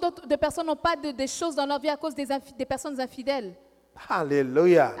lives. beaucoup de personnes n'ont pas des choses dans leur vie à cause des personnes infidèles.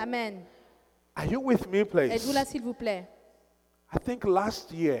 Hallelujah. Amen. Are you with me, please? Êtes-vous là, s'il vous plaît? I think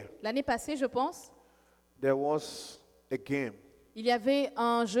last year L'année passée, je pense, there was a game il y avait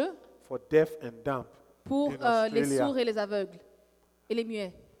un jeu for deaf and dumb pour in les Australia. sourds et les aveugles et les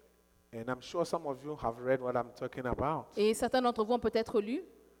muets. And I'm sure some of you have read what I'm talking about. Et certains d'entre vous ont peut-être lu.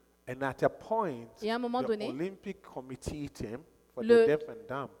 And at a point, Et à un moment the donné, Olympic Committee team for le- the deaf and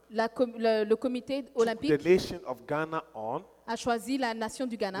dumb le comité took olympique the nation of Ghana on a choisi la nation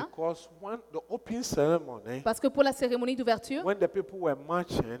du Ghana because the opening ceremony, parce que pour la cérémonie d'ouverture, when the people were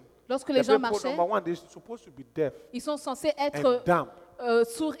marching, lorsque the les gens people, marchaient, number one, they're supposed to be deaf ils sont censés and être dumb.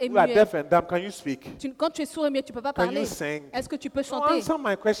 sourds et You are muets. deaf and dumb. Can you speak? Quand tu es sourd et muet, tu ne peux pas Can parler. you sing? Est-ce que tu peux No, chanter? answer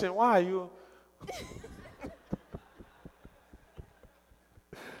my question. Why are you?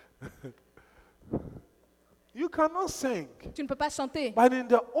 You cannot sing. Tu ne peux pas chanter. But in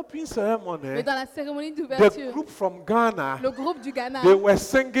the opening Mais ceremony, dans la cérémonie the d'ouverture, group from Ghana, le groupe du Ghana, they were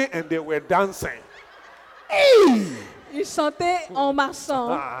singing and they were dancing. ils chantaient en marchant.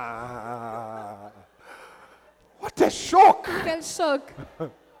 Ah, what a shock! Quel choc!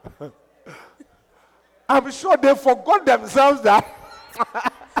 I'm sure they forgot themselves that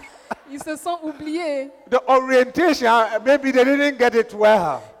Ils se sont oubliés. the orientation, maybe they didn't get it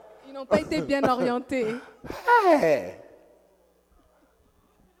well. Ils n'ont pas été bien orientés. Hey!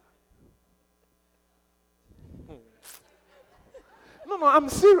 No, I'm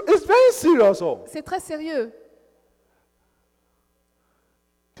serious. It's very serious. Oh. C'est très sérieux.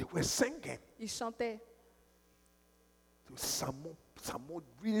 They were singing. Ils chantaient. Some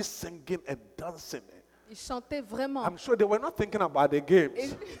really singing and dancing. Ils chantaient vraiment. I'm sure they were not thinking about the games. Et-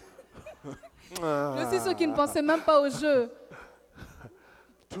 Je suis ceux qui ne pensaient même pas au jeu.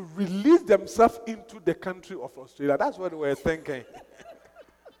 To release themselves into the country of Australia. That's what they were thinking.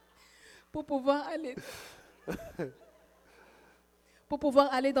 Pour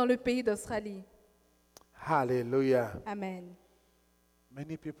pouvoir aller dans le pays d'Australie. Hallelujah. Amen.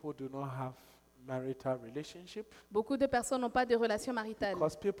 Many people do not have marital relationship Beaucoup de personnes n'ont pas de relation maritale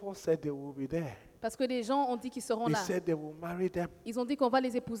because people said they will be there. parce que les gens ont dit qu'ils seront They là. said they will marry them Ils ont dit qu'on va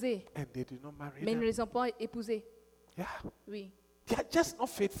les épouser, and they did not marry mais ils ne them. les ont pas épousés. Yeah. Oui. They are just not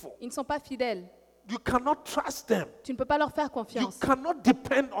faithful. Ils ne sont pas fidèles. You cannot trust them. Tu ne peux pas leur faire You confiance. cannot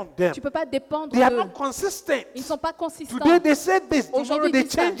depend on them. Tu ne peux pas dépendre They are d'eux. not consistent. Ils ne sont pas consistants. Today they said this, tomorrow Aujourd'hui, they ils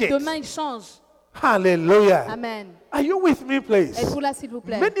disent ça. change it. Demain, ils changent. Hallelujah. Amen. Are you with me, please? Êtes-vous là, s'il vous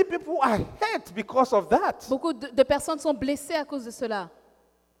plaît? Many people are hurt because of that. Beaucoup de personnes sont blessées à cause de cela.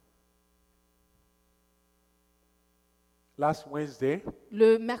 Last Wednesday,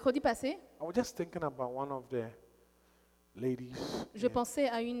 Le mercredi passé, I was just thinking about one of the ladies je in pensais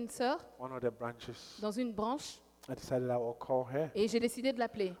à une sœur one of the branches. dans une branche I decided I will call her. et j'ai décidé de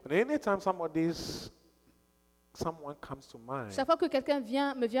l'appeler. And anytime someone comes to mind, Chaque fois que quelqu'un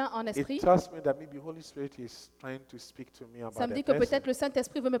me vient en it esprit, tells me that maybe Holy Spirit is trying to speak to me about ça me dit the que person. peut-être le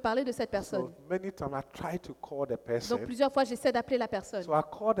Saint-Esprit veut me parler de cette personne. So many times I try to call the person. Donc plusieurs fois, j'essaie d'appeler la personne. So I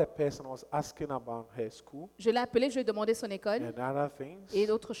called the person. I was asking about her school Je l'ai appelé, je lui ai demandé son école and other things. et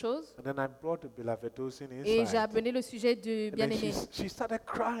d'autres choses. And then I brought the beloved Dosin Et j'ai inside. amené le sujet du And then bien-aimé. she started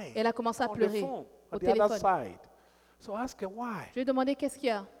crying Elle a commencé à on the pleurer phone, au on the other téléphone. side. So I asked her why. Je lui ai demandé qu'est-ce qu'il y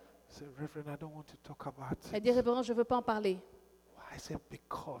a. I said, Reverend, I don't want to talk about Elle it. dit, révérend, je ne veux pas en parler. Why? I said,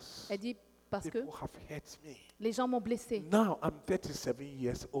 because Elle dit, parce que people have hurt me. les gens m'ont blessé. Now I'm 37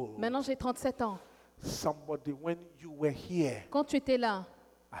 years old. Maintenant, j'ai 37 ans. Somebody, when you were here, Quand tu étais là,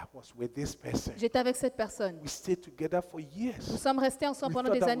 I was with this person. J'étais avec cette personne. We stayed together for Nous years. sommes restés ensemble We pendant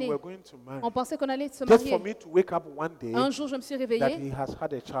thought des that we années. were going to marry. On pensait qu'on allait se Just for marier. me to wake up one day Un jour, je me suis that réveillée he has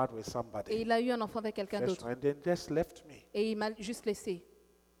had a child with et somebody. il a eu un enfant avec quelqu'un Just d'autre. and then just left me. Et il m'a juste laissé.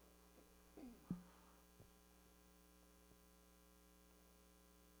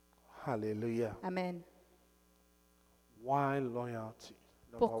 Hallelujah. Amen. Why loyalty?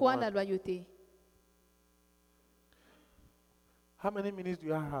 Number Pourquoi one. la loyauté? How many minutes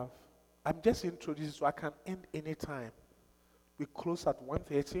do I have? I'm just introducing so I can end any time. We close at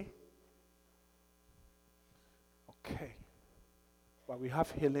 1:30. Okay. But we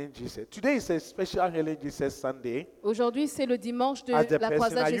have Healing Jesus. Today is a special Healing Jesus Sunday. Aujourd'hui, c'est le dimanche de As the la person,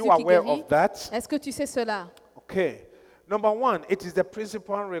 croisade are Jésus you qui aware guérit. of that? Est-ce que tu sais cela? Okay. Number one, it is the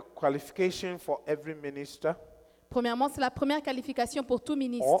principal qualification for every minister Premièrement, c'est la première qualification pour tout or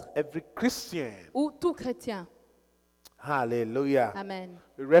ministre every Christian. ou tout chrétien. Hallelujah. Amen.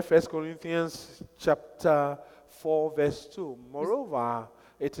 We read 1 Corinthians chapter 4, verse 2. Moreover,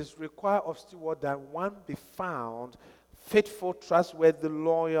 it is required of steward that one be found faithful, trustworthy,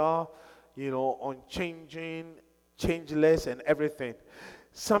 loyal, unchanging, changeless, and everything.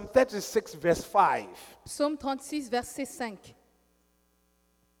 Psalm 36, verse 5. Psaume 36, verset 5.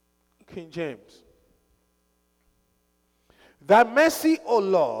 King James. Thy mercy, O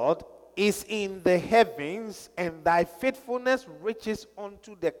Lord, is in the heavens, and thy faithfulness reaches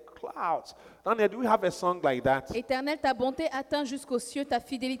unto the clouds. Daniel, do we have a song like that? Éternel, ta bonté atteint jusqu'aux cieux, ta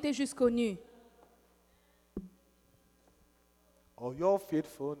fidélité jusqu'aux nues. Oh, your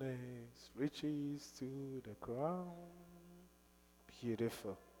faithfulness reaches to the ground.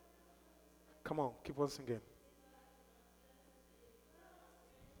 Beautiful. Come on, keep on singing.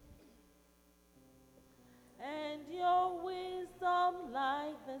 And your wisdom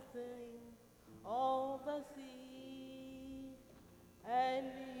like the sea of the sea, and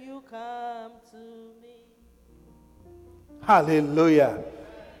you come to me. Hallelujah.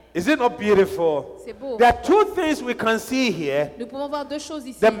 Is it not beautiful? C'est beau. There are two things we can see here. Nous pouvons voir deux choses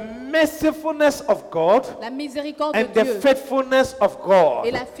ici. The mercifulness of God La miséricorde de and the Dieu faithfulness of God.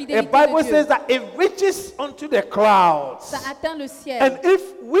 et la The fidélité Bible de Dieu. says that it reaches unto the clouds. Ça atteint le ciel. And if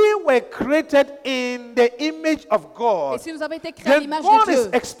we were created in the image of Et God, si nous avons été créés à then l'image God de is Dieu,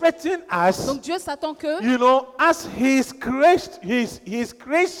 expecting us, donc Dieu s'attend que, as His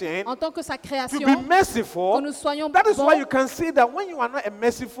creation, en tant que sa to création, be merciful. que nous soyons That is why bons. you can see that when you are not a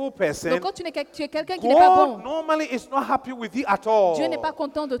merciful person, Donc quand tu es quelqu'un qui n'est pas God bon, normally is not happy with you at all. Dieu n'est pas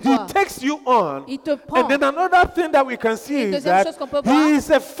content de He toi. takes you on. Il te prend. And then another thing that we can see Et is deuxième that chose qu'on peut voir, He is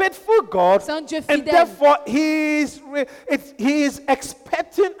a faithful God, c'est un Dieu and fidèle. therefore He is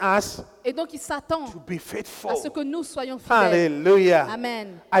expecting us Et donc il s'attend to be faithful. à ce que nous soyons fidèles. Hallelujah.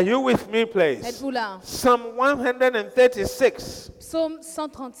 Amen. Are you with me, please? Êtes-vous là? Psalm 136. Psaume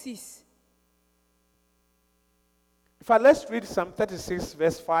 136. Let's read Psalm 36,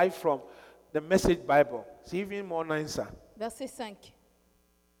 verse 5 from the Message Bible. It's even more nicer. Verset 5.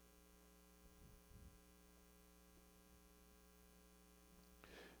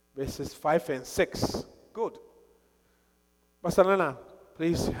 Verses 5 and 6. Good. Pastor Nana,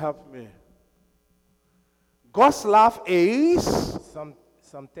 please help me. God's love is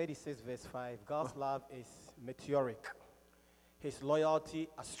Psalm 36, verse 5. God's love is meteoric. His loyalty,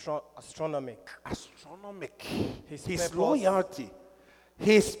 astronomic. astronomic. His His purpose- loyalty.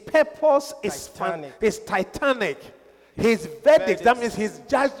 His purpose is Titanic. is titanic. His verdict, that Verdict. means his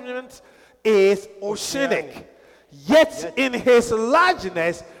judgment, is oceanic. Oceanic. Yet in his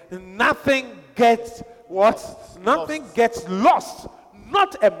largeness, nothing gets what? Nothing gets lost.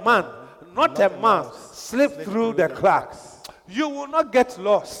 Not a man, not a man slip through the cracks. You will not get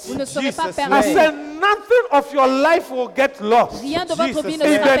lost. Vous ne serez pas Jesus' perdus. I said nothing of your life will get lost. Rien de votre Jesus' vie ne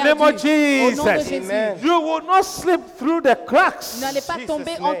name. In sera the name of perdu. Au nom de Jesus. Jésus. Amen. You will not slip through the cracks. Vous n'allez pas Jesus'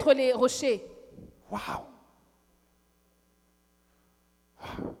 tomber name. entre les rochers. Wow.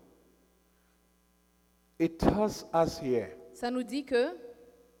 It tells us here, Ça nous dit que,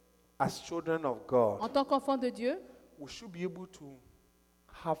 as children of God, en tant qu'enfants de Dieu, we should be able to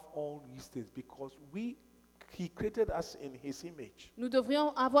have all these things because He created us in His image. nous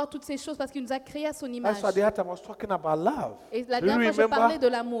devrions avoir toutes ces choses parce qu'il nous a créés à son image. That's why the other time I was talking about love. Et la Do you dernière fois, j'ai parlé remember? de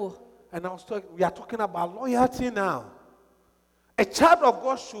l'amour. And we are talking about loyalty now. A child of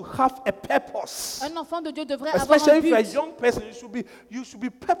God should have a purpose. Un enfant de Dieu devrait avoir Especially un if you're a but. young person, you should be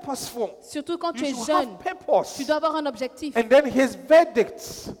purposeful. Surtout quand tu You es should jeune, have purpose. tu dois avoir un objectif. And then His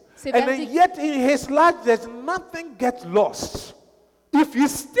verdicts. Ses And then verdicts. yet in His largeness, nothing gets lost. If you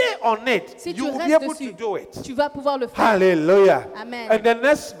stay on it, Si tu you will be restes able dessus, to do it. tu vas pouvoir le faire. Hallelujah. Amen. And the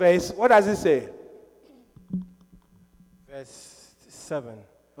next verse, what does it say? Verse 7.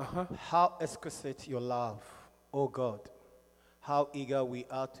 How exquisite your love, O God. How eager we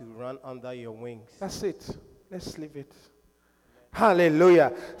are to run under your wings. That's it. Let's leave it.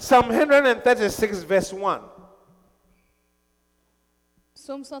 Hallelujah. Psalm 136, verse 1.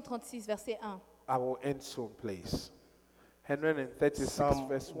 Psaume 136, verset 1. I will end soon, please. 136, Psalm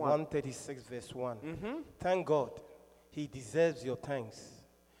verse 1. 136, verse 1. Thank God. He deserves your thanks.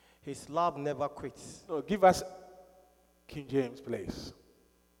 His love never quits. No, give us King James, please.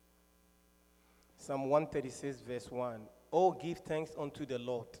 Psalm 136, verse 1. Oh, give thanks unto the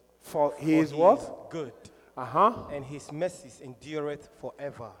Lord. For he for is he what? is good, Uh-huh. and his mercies endureth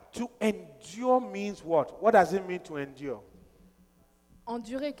forever. To endure means what? What does it mean to endure?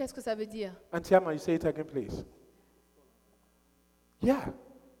 Endurer, qu'est-ce que ça veut dire? Antiama, you say it again, please. Yeah.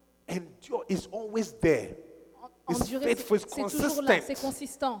 Endure is always there. It's Endurer, faithful, it's c'est toujours là, c'est consistent.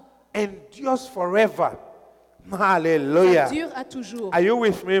 consistant. Endures forever. Hallelujah. Ça dure à toujours. Are you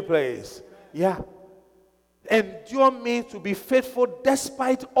with me, please? Yeah. Endure means to be faithful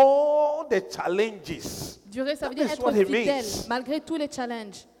despite all the challenges. Durer, ça veut That dire is what être it fidèle means. malgré tous les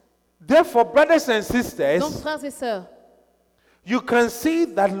challenges. Therefore, brothers and Donc, sisters, frères et sœurs, you can see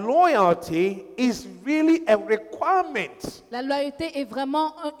that loyalty is really a requirement la loyauté est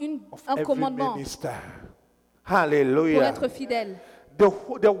vraiment of un every commandement minister. pour Hallelujah. être fidèle.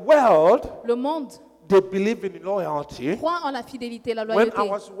 The world, Le monde they believe in loyalty. croit en la fidélité, la When I loyauté.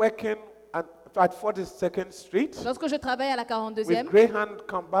 was working at 42nd Street Lorsque je travaille à la with 42e Greyhound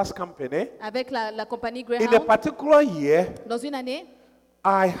Bus Company, avec la compagnie in a Greyhound, particular year, dans une année,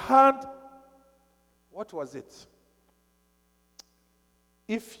 I had, what was it?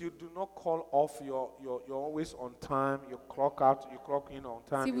 If you do not call off, you're always on time, you clock out, you clock in on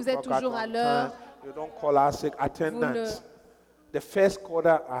time, Si you vous êtes clock out toujours à on l'heure, time, you don't call out sick attendance. The first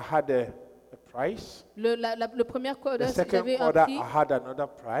quarter, I had a price. le premier The codeur, second j'avais un quarter, prix. I had another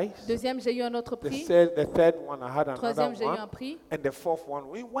price. Deuxième, j'ai eu un autre The prix. third one, I had another Troisième, j'ai eu un one. prix. And the fourth one,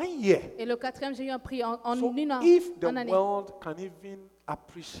 in 1 year. Et le quatrième, j'ai eu un prix en So une if the année. world can even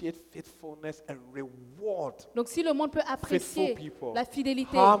appreciate faithfulness and reward Donc si le monde peut apprécier people, la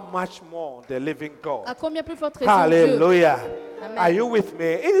fidélité, how much more the living God? à combien plus forte raison Dieu. Hallelujah. Amen. Are you with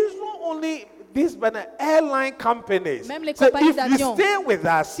me? It is not only this, but the airline companies. Même les So compagnies if you d'avion, stay with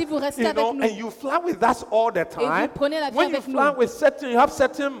us, si vous restez you avec know, nous, and you fly with us all the time, prenez l'avion when you avec fly nous, with you have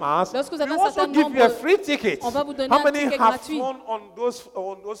certain miles, lorsque vous we avez un also certain give you a nombre, free ticket. on va vous donner How un many ticket have gratuit. flown on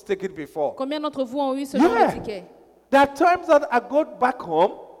those tickets before? Combien d'entre vous ont eu ce genre Yeah. de ticket? There are times that I go back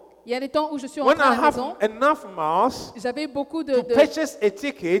home Il y a des temps où je suis when rentrée à I la have maison, enough miles j'avais beaucoup to purchase a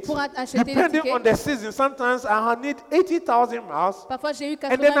ticket. pour acheter des Depending tickets. on the season, sometimes I need 80,000 miles. Parfois, j'ai eu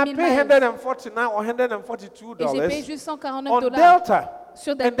And then 80 I 000 pay miles. 149 or 142 Et j'ai payé dollars juste 149 on dollars Delta.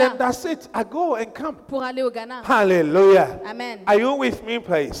 sur And Delta then that's it. I go and come. pour aller au Ghana. Hallelujah. Amen. Are you with me,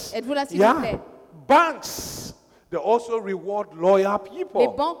 please? Êtes-vous là, s'il vous plaît? Banks, they also reward loyal Les people.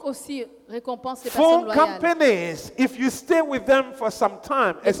 banques aussi récompensent les Phone personnes loyales. companies, if you stay with them for some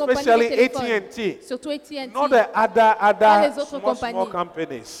time, Les compagnies especially de téléphone, AT&T, surtout AT&T, not the other les autres small compagnies.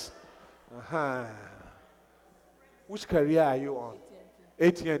 companies. Uh-huh. Which career are you on?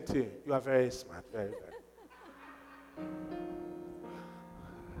 AT&T. You are very smart, very good.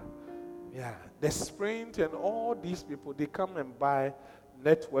 Yeah, the Sprint and all these people, they come and buy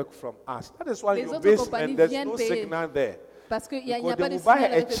network from us. That is why Les your autres basement, compagnies there's viennent no payer. signal there. Parce qu'il n'y a, Because pas they de will buy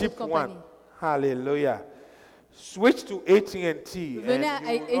signal a avec les cheap autres one. compagnies. Hallelujah. Switch to AT&T Venez and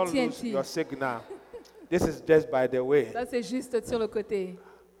à you will not lose AT&T. your signal. This is just by the way. Ça, c'est juste sur le côté.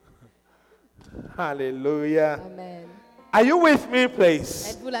 Hallelujah. Amen. Are you with me,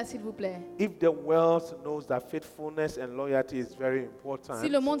 please? Êtes-vous là, s'il vous plaît? If the world knows that faithfulness and loyalty is very important, Si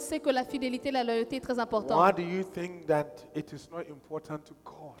le monde sait que la fidélité et la loyauté est très why importante, do you think that it is not important to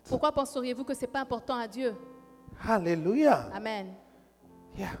God? pourquoi penseriez-vous que ce n'est pas important à Dieu? Hallelujah. Amen.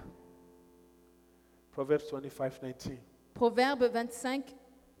 Yeah. Proverbs 25:19. Proverbe 25,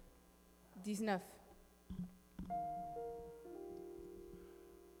 19.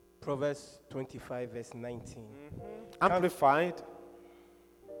 Proverbs 25, verse 19. Amplified.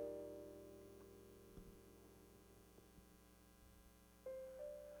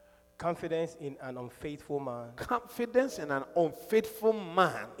 Confidence in an unfaithful man Confidence in an unfaithful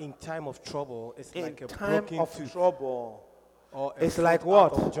man in time of trouble is in like a time broken of tooth. trouble. Or a It's foot like out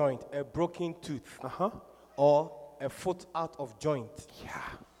what? of joint, a broken tooth, Uh-huh. or a foot out of joint. Yeah.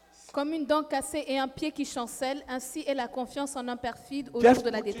 Comme une dent cassée et un pied qui chancelle, ainsi est la confiance en un perfide au Just jour de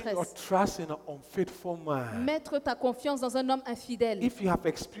la putting your détresse. trust in an unfaithful man. Mettre ta confiance dans un homme infidèle. If you have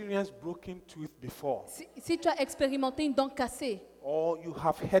experienced broken tooth before, Si tu as expérimenté une dent cassée, or you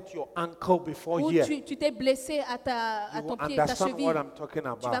have hurt your ankle before ou here, tu t'es blessé à you ton will pied, ta understand cheville, what I'm talking tu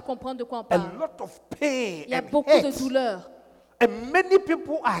vas about. comprendre de quoi on A parle. lot of pain Il y a and beaucoup de hurt. douleurs. And many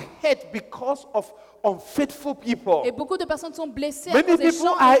people are hurt because of unfaithful people. Et beaucoup de personnes sont blessées à Many cause des people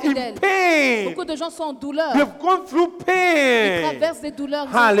gens are in infidèles. pain. Beaucoup de gens sont en douleur. They've gone through Ils pain. traversent des douleurs.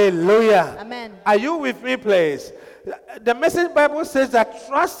 Hallelujah. Amen. Are you with me, please? The Message Bible says that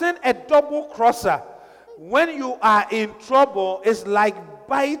trusting a double crosser when you are in trouble is like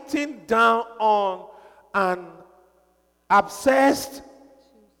biting down on an obsessed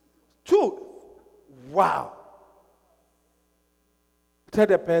tooth. Wow. Tell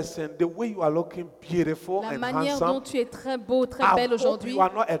the person the way you are looking beautiful La and manière dont handsome. tu es très beau, très I belle hope aujourd'hui. you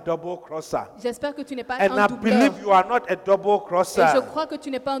are not a double crosser. J'espère que tu n'es pas And un I doubleur. believe you are not a double Et crosser. je crois que tu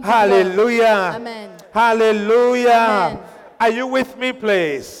n'es pas un doubleur. Hallelujah. Amen. Hallelujah. Amen. Are you with me,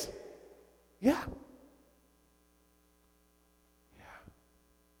 please? Yeah.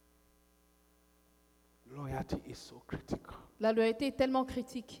 Loyalty is so critical. La loyauté est tellement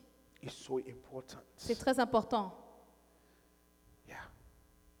critique. It's so important. C'est très important. Yeah.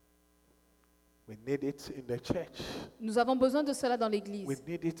 We need it in the church. Nous avons besoin de cela dans l'église. We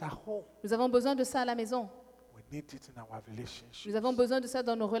need it at home. Nous avons besoin de ça à la maison. We need it in our relationships. Nous avons besoin de ça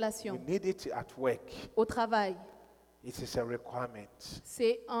dans nos We relations, need it at work. au travail. It is a requirement.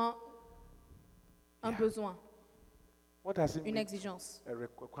 C'est un besoin, What does it une mean? exigence. A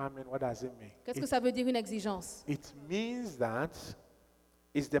requirement, what does it mean? Qu'est-ce que ça veut dire une exigence? It means that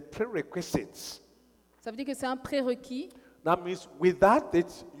it's the prerequisites. Ça veut dire que c'est un prérequis. That means without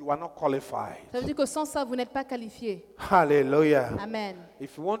it, you are not qualified. Ça veut dire que sans ça, vous n'êtes pas qualifié. Hallelujah. Amen.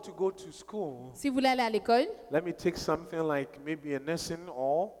 If you want to go to school, Si vous voulez aller à l'école, let me take something like maybe a nursing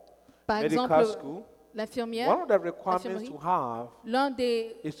or par medical exemple, school. l'infirmière, One of the requirements l'infirmerie, to have l'un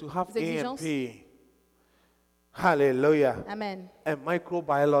des is to have exigences. A&P. Hallelujah. Amen. And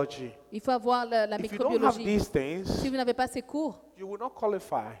microbiology. Il faut avoir la If you don't have microbiologie. these Si things, vous n'avez pas ces cours, you will not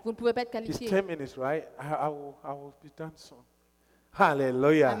qualify. vous ne pouvez pas être It's qualifié. 10 minutes, right? I will be done soon.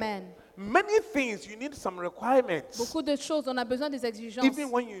 Hallelujah. Amen. Many things, you need some requirements. Beaucoup de choses, on a besoin des exigences.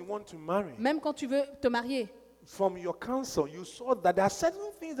 Even when you want to marry, Même quand tu veux te marier, from your counsel, you saw that there are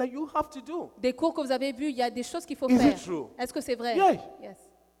certain things that you have to do. des cours que vous avez vus, il y a des choses qu'il faut Is faire. it true? Est-ce que c'est vrai? Yeah. Yes.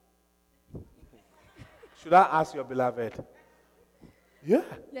 Should I ask your beloved? Yeah.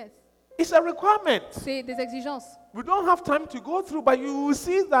 Yes. It's a requirement. C'est des exigences. We don't have time to go through, but you will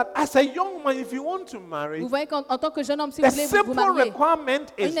see that as a young man, if you want to marry, Vous voyez qu'en tant que jeune homme, si the vous voulez vous simple marier, requirement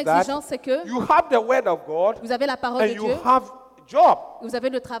is une that exigence, c'est que you have the word of God vous avez la parole and de you Dieu, have job. vous avez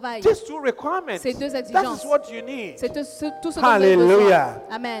le travail. These two requirements. Ces deux That exigences. is what you need. C'est tout ce dont vous avez Hallelujah.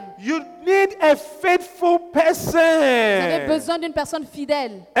 besoin. Amen. You need a faithful Vous avez person. besoin d'une personne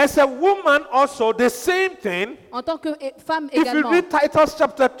fidèle. As a woman, also the same thing. En tant que femme If you également. read Titus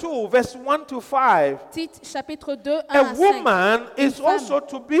chapter 2, verse 1 to 5, Tite chapitre 2, 1 a à 5. woman is femme. also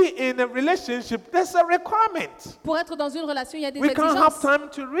to be in a relationship. There's a requirement. Pour être dans une relation, il y a des We can't have exigences. time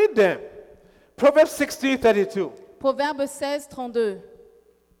to read them. Proverbs 16:32. Proverbe 16, 32.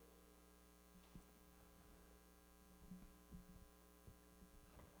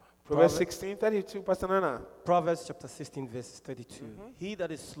 Proverbs 16:32, Pastor Nana. Proverbs chapter 16, verse 32. He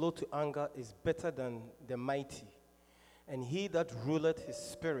that is slow to anger is better than the mighty, and he that ruleth his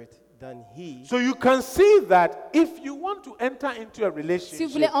spirit than he. So you can see that if you want to enter into a Si vous relationship,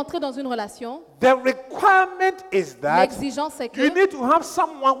 voulez entrer dans une relation, the requirement is that l'exigence c'est you que need to have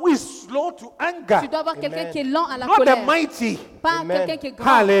someone who is slow to anger, tu dois avoir quelqu'un Amen. qui est lent à la not the colère, mighty. pas Amen. quelqu'un qui est grand.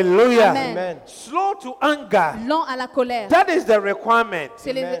 Hallelujah. Amen. Amen. Slow to anger. Lent à la colère. That is the requirement. C'est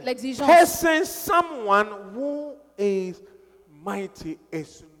Amen. l'exigence. Person, someone who is mighty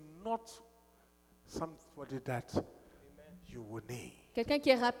is not somebody that you will need. Quelqu'un qui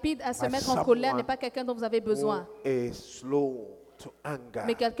est rapide à se But mettre en colère someone n'est pas quelqu'un dont vous avez besoin, Who is slow to anger.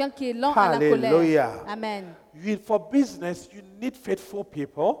 mais quelqu'un qui est lent à la colère. Hallelujah. Amen. For business, you need faithful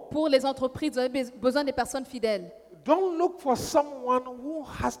people. Pour les entreprises, vous avez besoin des personnes fidèles. Don't look for someone who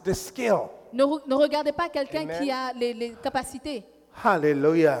has the skill. Ne regardez pas quelqu'un Amen. qui a les capacités.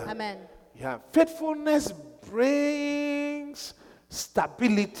 Hallelujah. Amen. Yeah. Faithfulness brings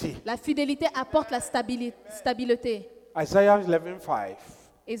stability. La fidélité apporte la stabilité. Isaiah 11:5.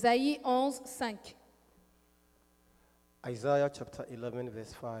 Ésaïe 11, 5. Isaiah chapter 11,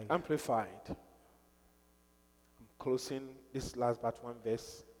 verse 5. Amplified. I'm closing this last but one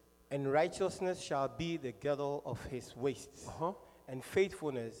verse. And righteousness shall be the girdle of his waist, Uh-huh. and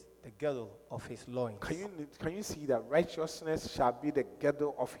faithfulness the girdle of his loins. Can you see that righteousness shall be the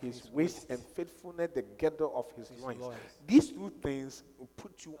girdle of his waist and faithfulness the girdle of his loins? These two things will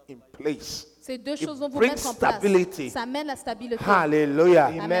put you in place. Ces deux choses vont vous brings mettre en place. stability. Ça amène la stabilité. Hallelujah.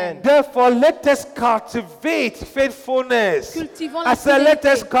 Amen. Therefore, let us cultivate faithfulness. Cultivons la I said, let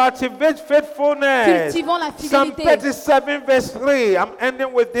us fidélité. cultivate faithfulness. Cultivons la Psalm fidélité. 37, verse 3. I'm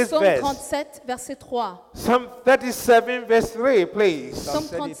ending with this Psaume verse. 37, verset 3. Psalm 37, verse 3, please. Psaume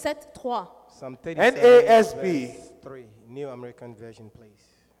 37, 3. Psalm 37, NASB. verse 3. New American Version, please.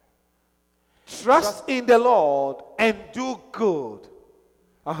 Trust in the Lord and do good.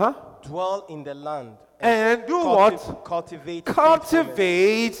 Dwell in the land And do what? Cultivate.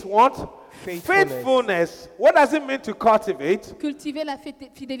 Cultivate what? Faithfulness. What does it mean to cultivate? Cultiver la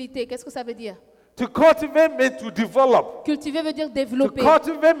fidélité, qu'est-ce que ça veut dire? To cultivate means to develop. Cultiver veut dire To développer.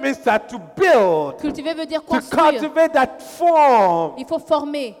 cultivate means that to build. Cultiver veut dire To construire. cultivate that form. Il faut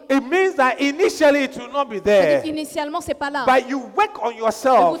former. It means that initially it will not be there. Initialement, c'est pas là. But you work on Mais vous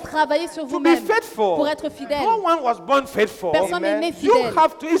yourself travaillez sur to be vous-même faithful. pour être fidèle. No one was born faithful. Personne n'est né You fidèle.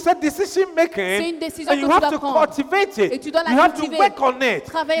 have to, it's a decision making. C'est une décision And que you tu have dois to prendre. cultivate it. Et tu dois la You have to cultiver. work on it.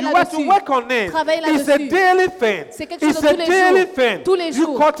 Travailler You have to là-dessus. work on it. Travailler It's a là-dessus. daily thing. C'est quelque chose It's de a tous les daily jours. thing. Tous les You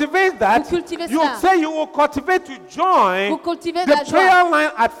jours. cultivate that. Vous cultivez You cela. say you will cultivate to join Vous cultivez the la joie. prayer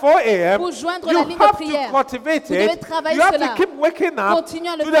line at 4 a.m. Pour joindre You la ligne de have prière. to cultivate Vous devez it. travailler You have cela. to keep waking up Continuez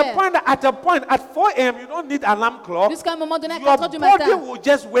à le to faire. the point that at a point at 4 a.m. you don't need alarm clock. Jusqu'à un moment donné, à Your 4 heures du body matin, will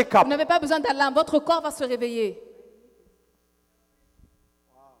just wake up. vous n'avez pas besoin d'alarme. Votre corps va se réveiller.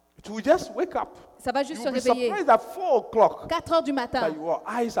 It will just wake up. Ça va juste You'll se be réveiller. surprised at 4 o'clock 4 heures du matin, that your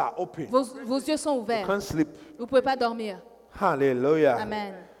eyes are open. vos yeux sont You ouverts. can't sleep. Vous ne pouvez pas dormir. Hallelujah.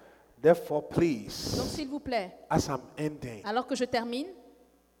 Amen. Therefore, Donc, please, s'il vous plaît, as I'm ending, alors que je termine,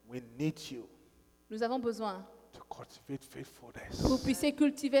 we need you nous avons besoin to cultivate que vous faithfulness. puissiez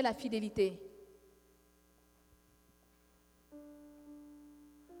cultiver la fidélité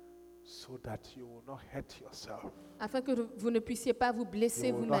So that you will not hurt yourself. afin que vous ne puissiez pas vous blesser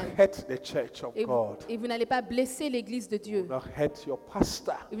You will not vous-même. hurt the church of Et God. vous n'allez pas blesser l'Église de You Dieu. will not hurt your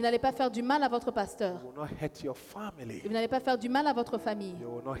pastor. Et vous n'allez pas faire du mal à votre You pasteur. will not hurt your family. Et vous n'allez pas faire du mal à votre famille. You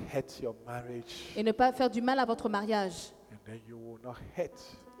will not hurt your marriage. Et ne pas faire du mal à votre mariage. And then you will not hurt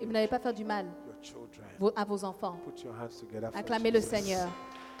Et vous n'allez pas faire du mal your children. à vos enfants. Put your hands together for Acclamez le Jesus. Seigneur.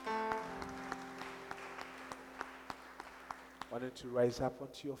 Why don't you rise up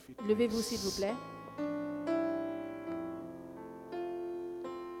onto your feet? Levez-vous, please? s'il vous plaît.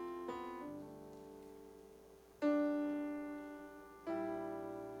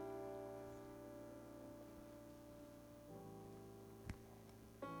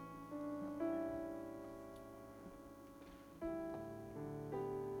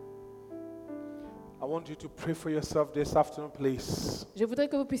 I want you to pray for yourself this afternoon, please. Je voudrais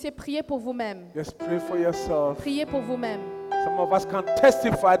que vous puissiez prier pour vous-même. Just pray for yourself. Priez pour vous-même. Some of us can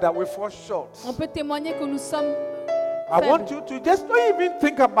testify that we fall short. On peut témoigner que nous sommes I want faibles. you to just don't even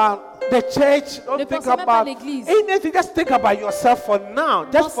think about the church. Ne Don't think pensez même pas à about l'église. anything. Just think about yourself for now.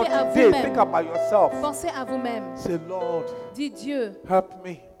 Just for Pensez à today. vous-même. Think about yourself. Pensez à vous-même. Say, Lord, Dis Dieu, help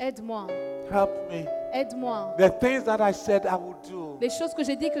me. aide-moi, Help me. aide-moi. The things that I said I would do. Les choses que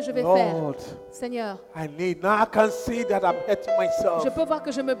j'ai dit que je vais faire. Lord, Seigneur, I need. Now I can see that I'm hurting myself. je peux voir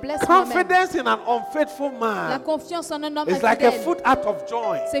que je me blesse moi-même. Confidence in an unfaithful La man confiance en un homme is like a infidèle, foot out of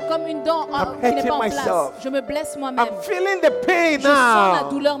joint. c'est comme une dent I'm qui n'est hurting pas en place. myself. Je me blesse moi-même. I'm feeling the pain Je sens la now.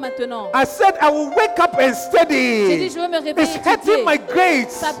 douleur maintenant. I said I will wake up and J'ai dit, study. je vais me réveiller It's et étudier. hurting my grades.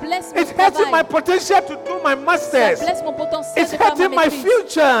 Ça blesse mon It's hurting travail. my potential to do my Ça masters. blesse mon potentiel It's de faire ma hurting my maîtrise.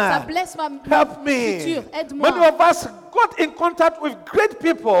 Ça future. blesse ma Help me. futur. Aide-moi. Many of us got in contact with great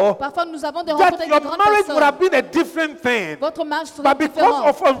people Parfois, nous avons des that rencontres avec your de grandes marriage would personnes. have been a different thing. Votre marche serait But because différente.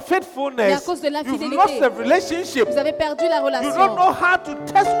 of Mais à unfaithfulness, cause de you've l'infidélité, lost the relationship. Vous avez perdu la You relation. don't know how to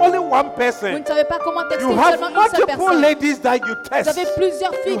test only one Vous person. ne savez pas comment texter You have seulement une seule multiple personne. ladies that you Vous test. avez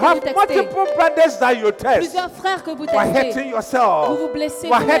plusieurs filles You que vous have textez. multiple brothers that you test. Plusieurs frères que vous You are testez. hurting yourself. Vous vous blessez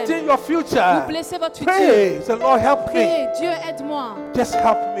You are vous-même. hurting your Vous future. blessez votre futur. Pray. Say, Lord, help me. Priez, Dieu, aide-moi. Just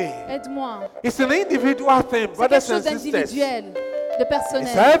help me. Aide-moi. It's an individual thing, C'est quelque brothers and chose sisters. d'individuel, de It's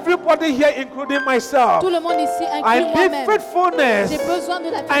personnel. everybody here, including myself. Tout le monde ici, I inclus need moi-même. faithfulness. J'ai besoin de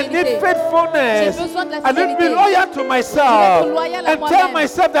la I need fidélité. faithfulness. J'ai besoin de la I need to be fidélité. loyal to Je vais myself être loyal à and tell moi-même.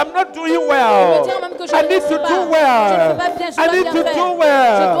 myself that I'm not doing Je well. me dire même que je I ne need sais to pas. do Je ne well. fais pas bien, je I dois need bien to faire. do Je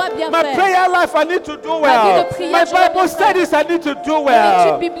well. dois bien My faire. prayer life, I need to do Ma vie well. de prière, My je dois bien Bible faire. studies, I need to do L'étude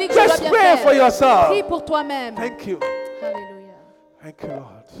well. biblique, je dois Just bien pray faire. for yourself. Prie pour toi-même. Thank you. Alléluia. Thank you,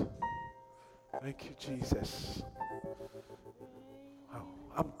 Lord. Thank you, Jesus. Wow.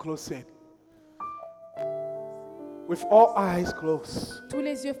 I'm closing. With all eyes closed, Tous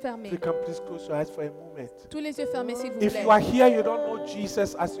les yeux fermés. you can please close your eyes for a moment. Tous les yeux fermés, s'il vous If plaît. you are here, you don't know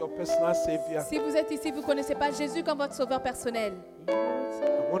Jesus as your personal Savior. Si vous êtes ici, vous ne connaissez pas Jésus comme votre sauveur personnel.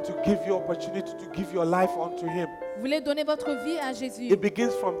 I want to give you opportunity to give your life unto Him. Vous voulez donner votre vie à Jésus. It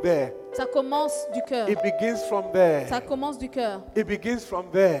begins from there. Ça commence du cœur. It begins from there. Ça commence du cœur. It begins from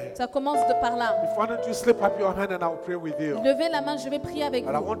there. Ça commence de par là. If why don't you slip up your hand and I'll pray with you. Levez la main, je vais prier avec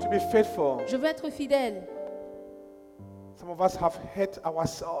But I vous. want to be faithful. Je veux être fidèle. Some of us have hurt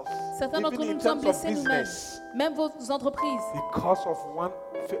ourselves, Certains d'entre even nous in nous sommes terms of blessés nous-mêmes. business, Même vos entreprises. because of one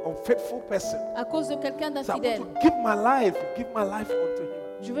unfaithful person. À cause de quelqu'un So I d'infidèle. want to give my life unto Him.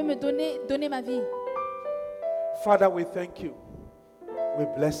 Je veux me donner ma vie. Father, we thank you. We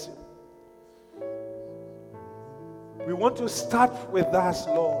bless you. We want to start with us,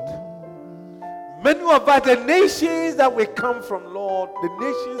 Lord. Many of us, the nations that we come from, Lord, the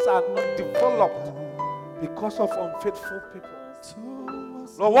nations are not developed because of unfaithful people.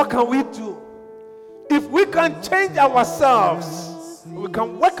 Lord, what can we do? If we can change ourselves, we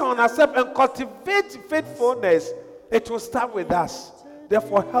can work on ourselves and cultivate faithfulness, it will start with us.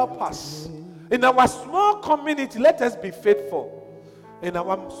 Therefore, help us. In our small community, let us be faithful. In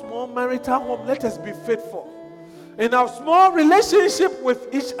our small marital home, let us be faithful. In our small relationship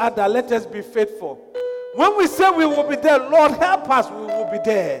with each other, let us be faithful. When we say we will be there, Lord, help us, we will be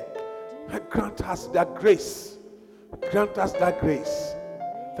there. And grant us that grace. Grant us that grace.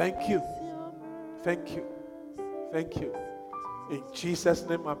 Thank you. Thank you. Thank you. In Jesus'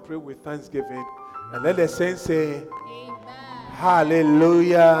 name I pray with thanksgiving. And let the saints say,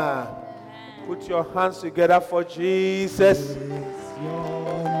 Hallelujah. Put your hands together for Jesus.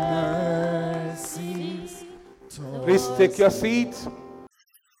 Please take your seat.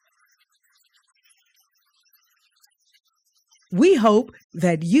 We hope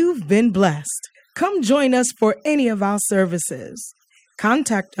that you've been blessed. Come join us for any of our services.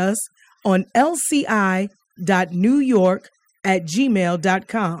 Contact us on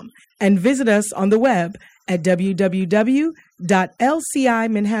lci.newyork@gmail.com and visit us on the web at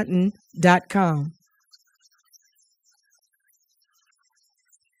www.lcimanhattan.com.